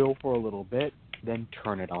it boil for a little bit, then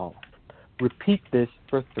turn it off. Repeat this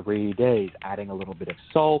for 3 days, adding a little bit of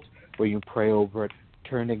salt, where you pray over it,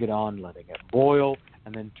 turning it on, letting it boil,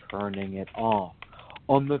 and then turning it off.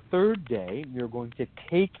 On the 3rd day, you're going to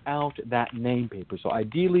take out that name paper. So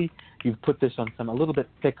ideally, you've put this on a little bit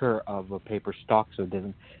thicker of a paper stock so it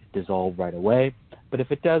doesn't dissolve right away. But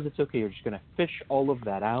if it does, it's okay. You're just going to fish all of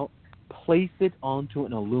that out, place it onto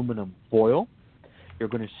an aluminum foil. You're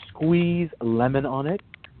going to squeeze lemon on it,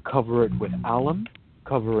 cover it with alum,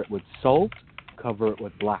 cover it with salt, cover it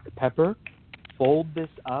with black pepper, fold this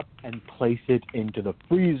up and place it into the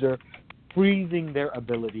freezer, freezing their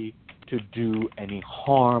ability to do any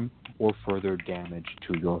harm or further damage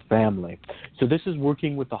to your family. So this is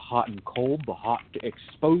working with the hot and cold, the hot to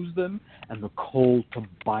expose them and the cold to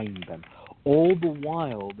bind them. All the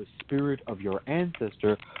while, the spirit of your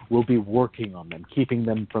ancestor will be working on them, keeping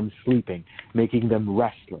them from sleeping, making them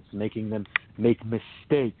restless, making them make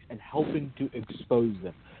mistakes, and helping to expose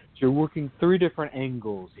them. So you're working 3 different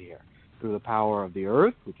angles here. Through the power of the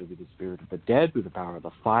earth, which will be the spirit of the dead, through the power of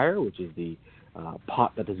the fire, which is the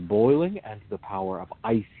pot that is boiling, and through the power of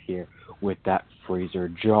ice here with that freezer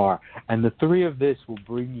jar. And the 3 of this will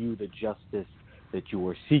bring you the justice that you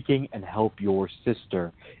are seeking and help your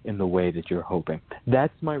sister in the way that you're hoping.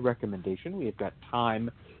 That's my recommendation. We have got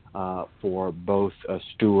time for both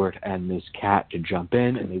Stuart and Ms. Cat to jump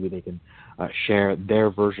in, and maybe they can share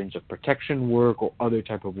their versions of protection work or other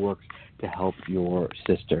type of work to help your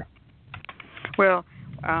sister. Well,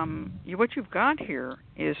 what you've got here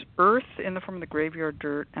is earth in the form of the graveyard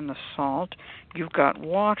dirt and the salt. You've got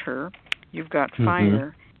water, you've got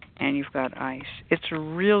fire, and you've got ice. It's a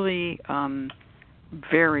really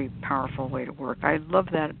very powerful way to work. I love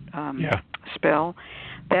that spell.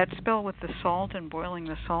 That spell with the salt and boiling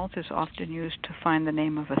the salt is often used to find the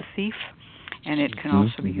name of a thief, and it can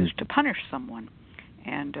also be used to punish someone.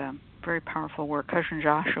 And very powerful work. Cousin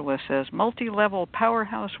Joshua says, multi-level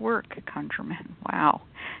powerhouse work, Conjureman. Wow,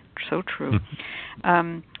 so true.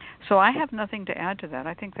 So I have nothing to add to that.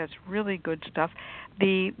 I think that's really good stuff.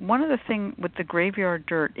 One of the thing with the graveyard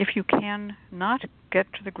dirt, if you can not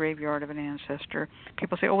get to the graveyard of an ancestor,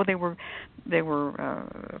 people say, oh, they were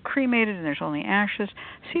cremated and there's only ashes.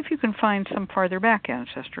 See if you can find some farther back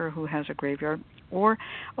ancestor who has a graveyard. Or,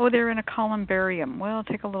 oh, they're in a columbarium. Well,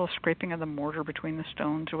 take a little scraping of the mortar between the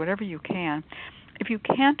stones or whatever you can. If you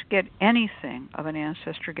can't get anything of an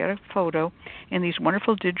ancestor, get a photo. In these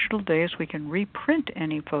wonderful digital days, we can reprint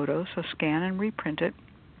any photo, so scan and reprint it,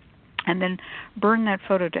 and then burn that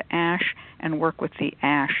photo to ash and work with the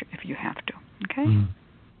ash if you have to, okay?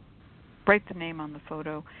 Write the name on the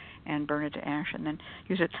photo and burn it to ash and then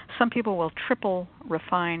use it. Some people will triple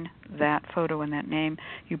refine that photo and that name.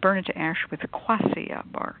 You burn it to ash with quassia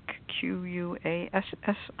bark,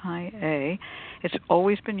 Quassia. It's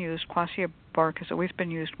always been used, quassia bark has always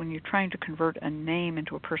been used when you're trying to convert a name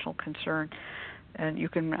into a personal concern. And you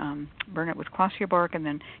can burn it with quassia bark, and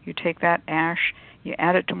then you take that ash, you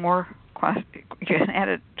add it to more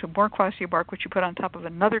quassia bark, which you put on top of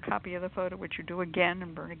another copy of the photo, which you do again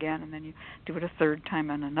and burn again, and then you do it a 3rd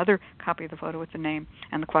time on another copy of the photo with the name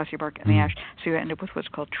and the quassia bark and the ash. So you end up with what's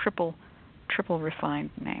called triple refined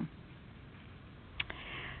name.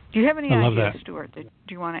 Do you have any ideas, Stuart? Do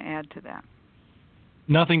you want to add to that?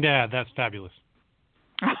 Nothing to add. That's fabulous.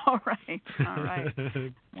 All right.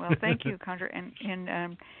 Well, thank you, Conjure,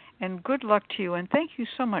 and good luck to you. And thank you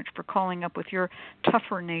so much for calling up with your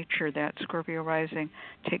tougher nature, that Scorpio rising.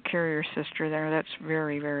 Take care of your sister there. That's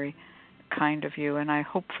very, very kind of you, and I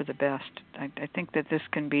hope for the best. I think that this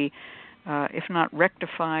can be, if not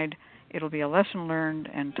rectified, it'll be a lesson learned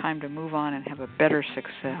and time to move on and have a better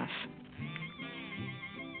success.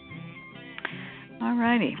 All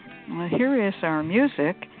righty. Well, here is our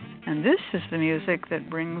music. And this is the music that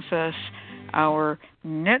brings us our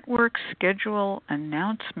network schedule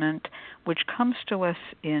announcement, which comes to us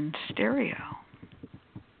in stereo.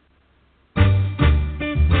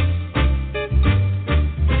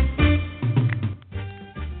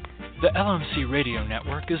 The LMC Radio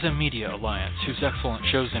Network is a media alliance whose excellent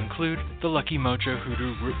shows include the Lucky Mojo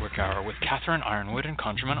Hoodoo Rootwork Hour with Catherine Ironwood and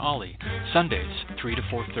Conjurman Ollie, Sundays 3 to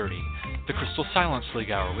 4:30. The Crystal Silence League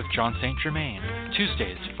Hour with John St. Germain,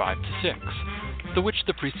 Tuesdays 5 to 6. The Witch,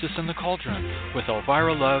 the Priestess, and the Cauldron with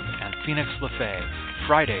Elvira Love and Phoenix LaFay,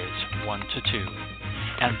 Fridays 1 to 2.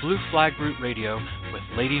 And Blue Flag Root Radio with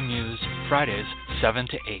Lady Muse, Fridays 7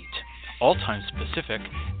 to 8. All times Pacific,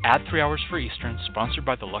 add 3 hours for Eastern, sponsored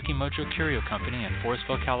by the Lucky Mojo Curio Company in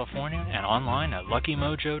Forestville, California, and online at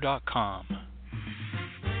luckymojo.com.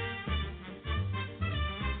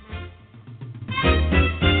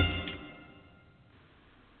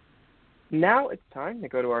 Now it's time to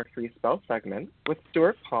go to our free spell segment with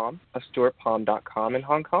Stuart Palm of stuartpalm.com in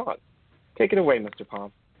Hong Kong. Take it away, Mr.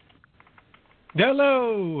 Palm.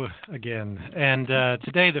 Hello again, and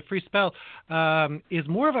today the free spell is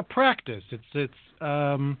more of a practice.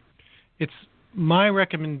 It's my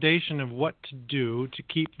recommendation of what to do to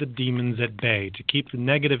keep the demons at bay, to keep the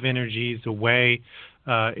negative energies away.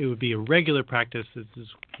 It would be a regular practice. This is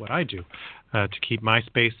what I do to keep my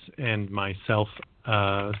space and myself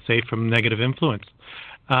safe from negative influence.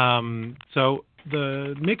 So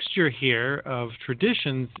the mixture here of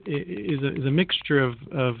traditions is a mixture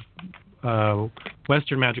of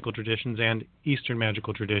Western magical traditions and Eastern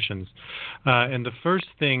magical traditions. And the first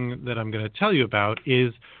thing that I'm going to tell you about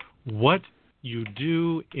is what you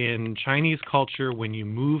do in Chinese culture when you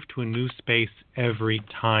move to a new space every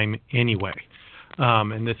time anyway.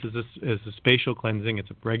 And this is a spatial cleansing.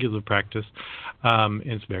 It's a regular practice. And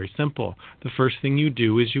it's very simple. The first thing you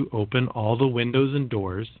do is you open all the windows and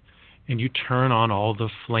doors and you turn on all the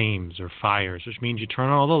flames or fires, which means you turn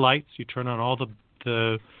on all the lights, you turn on all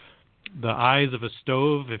the eyes of a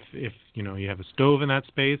stove, if you know you have a stove in that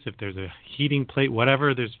space, if there's a heating plate,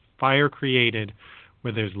 whatever, there's fire created,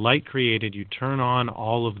 where there's light created, you turn on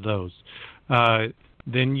all of those.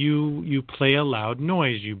 Then you play a loud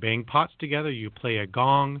noise. You bang pots together, you play a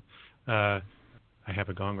gong. I have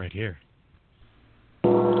a gong right here.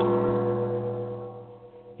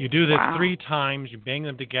 You do this 3 times, you bang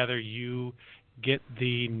them together, you get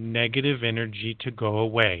the negative energy to go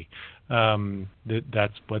away.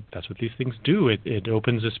 That's what these things do. It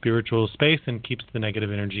opens a spiritual space and keeps the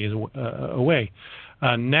negative energy away.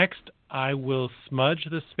 Next, I will smudge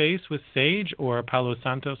the space with sage or Palo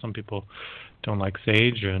Santo. Some people don't like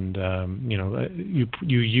sage, and you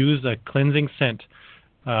use a cleansing scent,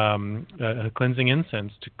 a cleansing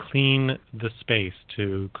incense to clean the space,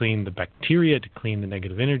 to clean the bacteria, to clean the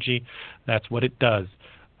negative energy. That's what it does.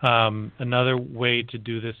 Another way to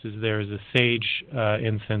do this is there is a sage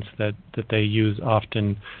incense that they use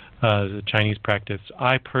often as a Chinese practice.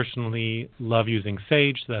 I personally love using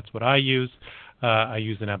sage, so that's what I use. I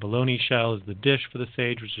use an abalone shell as the dish for the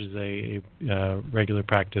sage, which is a regular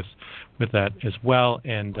practice with that as well,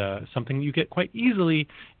 and something you get quite easily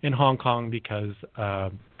in Hong Kong because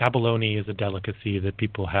abalone is a delicacy that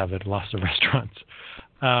people have at lots of restaurants.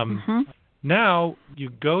 Now you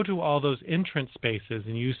go to all those entrance spaces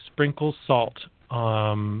and you sprinkle salt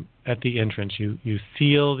at the entrance. You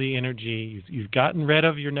seal the energy. You've gotten rid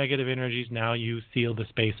of your negative energies. Now you seal the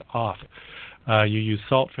space off. You use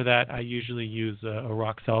salt for that. I usually use a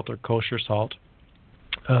rock salt or kosher salt.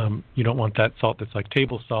 You don't want that salt that's like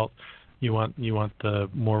table salt. You want the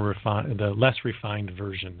more refined, the less refined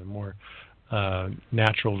version, the more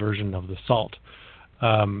natural version of the salt.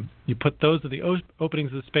 You put those at the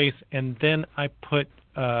openings of the space, and then I put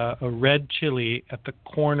a red chili at the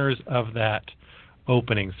corners of that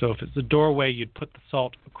opening. So if it's a doorway, you'd put the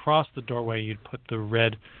salt across the doorway. You'd put the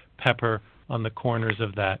red pepper on the corners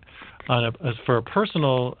of that. As for a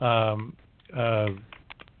personal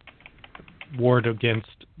ward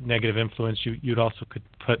against negative influence, you'd also could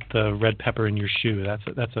put the red pepper in your shoe.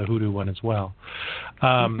 That's a hoodoo one as well.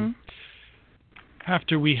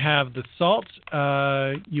 After we have the salt,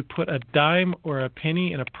 you put a dime or a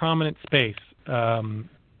penny in a prominent space.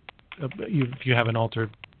 If you have an altar,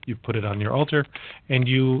 you put it on your altar, and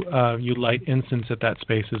you light incense at that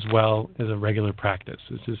space as well as a regular practice.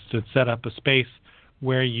 This is to set up a space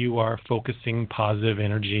where you are focusing positive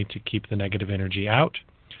energy to keep the negative energy out.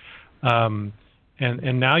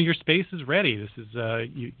 And now your space is ready. This is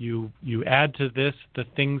you add to this the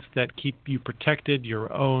things that keep you protected,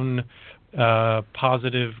 your own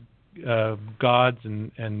positive gods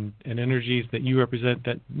and energies that you represent,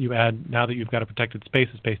 that you add. Now that you've got a protected space,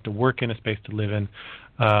 a space to work in, a space to live in,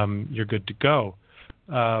 you're good to go.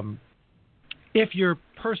 If you're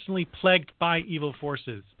personally plagued by evil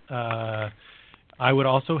forces, I would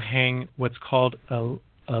also hang what's called a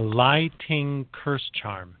Lighting Curse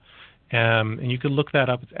Charm. And you can look that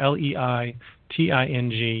up. It's Leiting.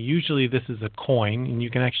 Usually this is a coin, and you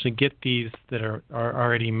can actually get these that are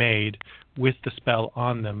already made with the spell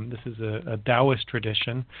on them. This is a Taoist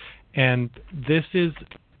tradition. And this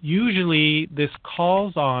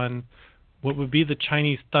calls on what would be the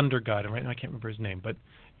Chinese thunder god. And right now I can't remember his name, but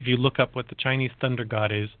if you look up what the Chinese thunder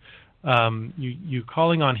god is, you're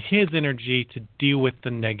calling on his energy to deal with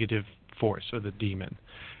the negative force or the demon.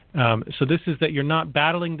 So this is that you're not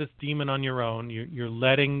battling this demon on your own.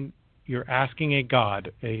 You're asking a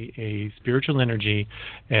god, a spiritual energy,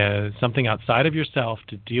 something outside of yourself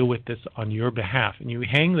to deal with this on your behalf. And you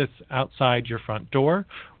hang this outside your front door,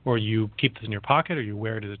 or you keep this in your pocket, or you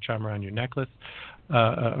wear it as a charm around your necklace,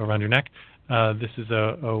 around your neck. This is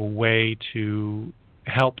a way to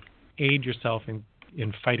help aid yourself in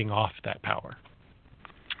fighting off that power.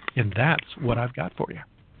 And that's what I've got for you.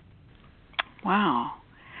 Wow.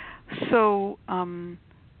 So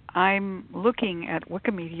I'm looking at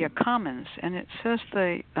Wikimedia Commons, and it says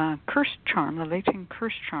the curse charm, the Lighting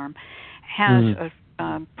Curse Charm, has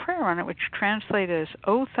a prayer on it which translates as,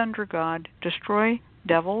 "O Thunder God, destroy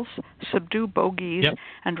devils, subdue bogies,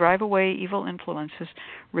 and drive away evil influences.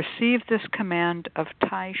 Receive this command of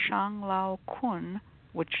Tai Shang Lao Kun,"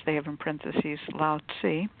 which they have in parentheses Lao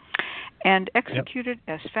Tzu, "and execute it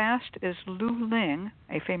as fast as Lu Ling,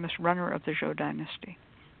 a famous runner of the Zhou dynasty."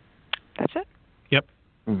 That's it? Yep.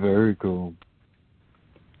 Very cool.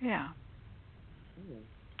 Yeah.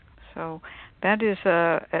 So that is,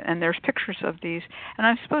 and there's pictures of these. And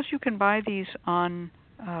I suppose you can buy these on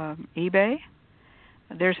eBay.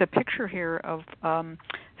 There's a picture here of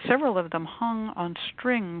several of them hung on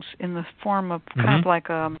strings in the form of kind of like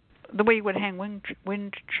the way you would hang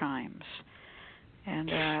wind chimes. And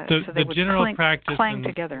so they would clang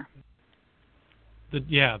together. The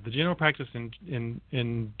general practice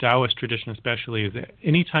in Taoist tradition especially is that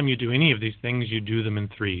anytime you do any of these things, you do them in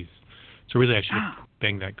threes. So really I should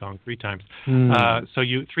bang that gong 3 times. So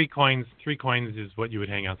three coins is what you would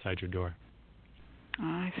hang outside your door.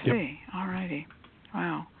 I see. Yep. All righty.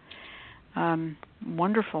 Wow.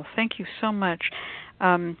 Wonderful. Thank you so much.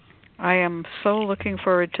 I am so looking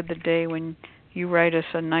forward to the day when you write us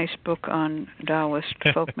a nice book on Taoist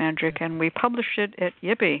folk magic and we publish it at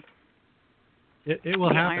Yippee. It will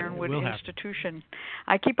happen. Ironwood Institution.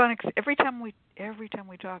 I keep on every time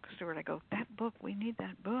we talk, Stuart, I go, that book. We need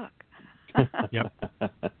that book. Yep.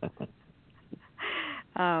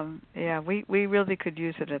 We really could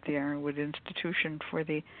use it at the Ironwood Institution for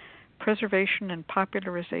the preservation and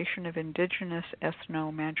popularization of indigenous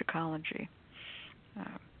ethno-magicology.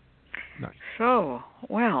 Nice. So,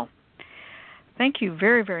 well, thank you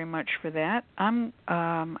very, very much for that. I'm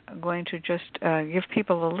going to just give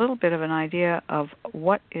people a little bit of an idea of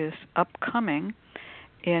what is upcoming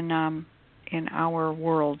in our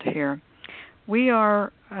world here. We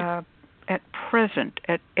are at present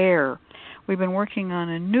at AIR. We've been working on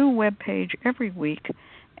a new web page every week,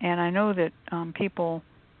 and I know that people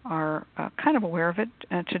are kind of aware of it.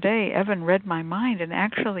 Today, Evan read my mind and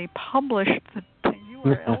actually published the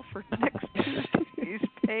URL for next Tuesday's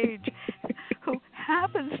page, who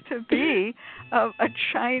happens to be a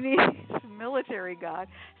Chinese military god.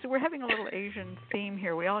 So we're having a little Asian theme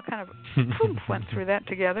here. We all kind of went through that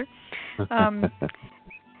together.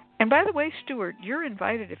 And by the way, Stuart, you're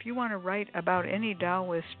invited if you want to write about any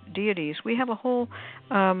Taoist deities. We have a whole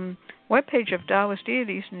webpage of Taoist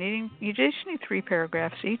deities. You just need 3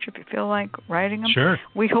 paragraphs each if you feel like writing them. Sure.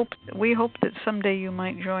 We hope that someday you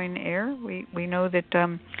might join AIR. We know that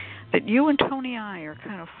that you and Tony I are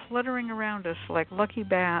kind of fluttering around us like lucky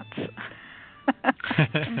bats.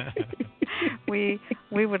 We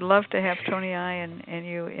would love to have Tony I and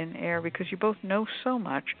you in AIR because you both know so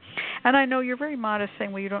much. And I know you're very modest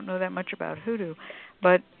saying, well, you don't know that much about Hoodoo.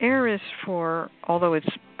 But AIR is although it's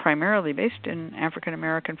primarily based in African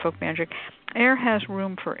American folk magic, AIR has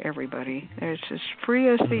room for everybody. It's as free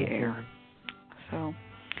as the air. So,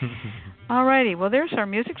 all righty. Well, there's our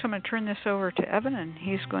music. So I'm going to turn this over to Evan, and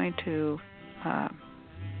he's going to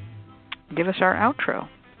give us our outro.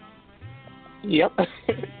 Yep.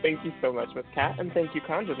 Thank you so much, Miss Kat, and thank you,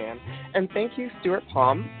 ConjureMan. And thank you, Stuart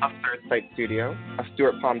Palm of Third Sight Studio of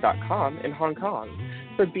StuartPalm.com in Hong Kong,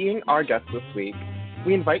 for being our guest this week.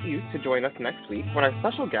 We invite you to join us next week when our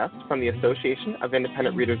special guest from the Association of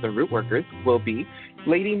Independent Readers and Rootworkers will be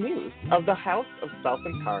Lady Muse of the House of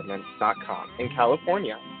Self-Empowerment.com in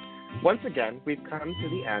California. Once again, we've come to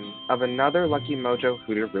the end of another Lucky Mojo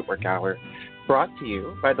Hoodoo Rootwork Hour, Brought to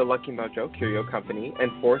you by the Lucky Mojo Curio Company in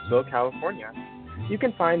Forestville, California. You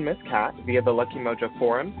can find Miss Cat via the Lucky Mojo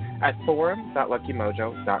forum at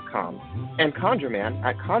forum.luckymojo.com and ConjureMan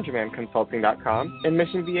at conjuremanconsulting.com in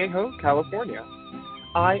Mission Viejo, California.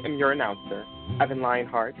 I am your announcer, Evan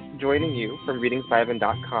Lionheart, joining you from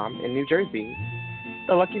readingsbyevan.com in New Jersey.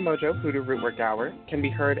 The Lucky Mojo Hoodoo Rootwork Hour can be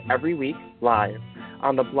heard every week live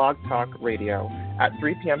on the Blog Talk Radio at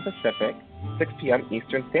 3 p.m. Pacific, 6 p.m.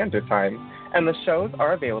 Eastern Standard Time, and the shows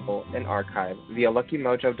are available in archive via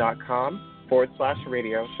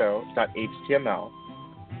luckymojo.com/radioshow.html.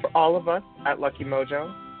 For all of us at Lucky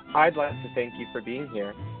Mojo, I'd like to thank you for being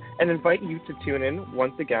here and invite you to tune in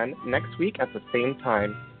once again next week at the same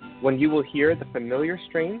time, when you will hear the familiar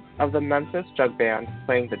strains of the Memphis Jug Band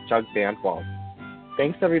playing the Jug Band Waltz.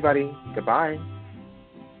 Thanks, everybody. Goodbye.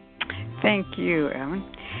 Thank you, Evan.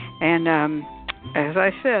 And as I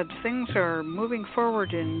said, things are moving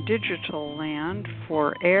forward in digital land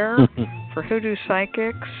for air, for hoodoo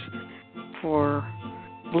psychics, for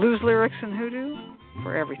blues lyrics and hoodoo,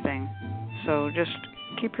 for everything. So just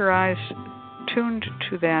keep your eyes tuned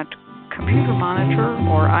to that computer monitor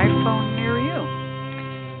or iPhone near you.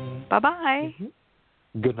 Bye-bye.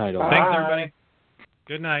 Good night, all. Thanks, everybody.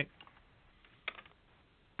 Good night.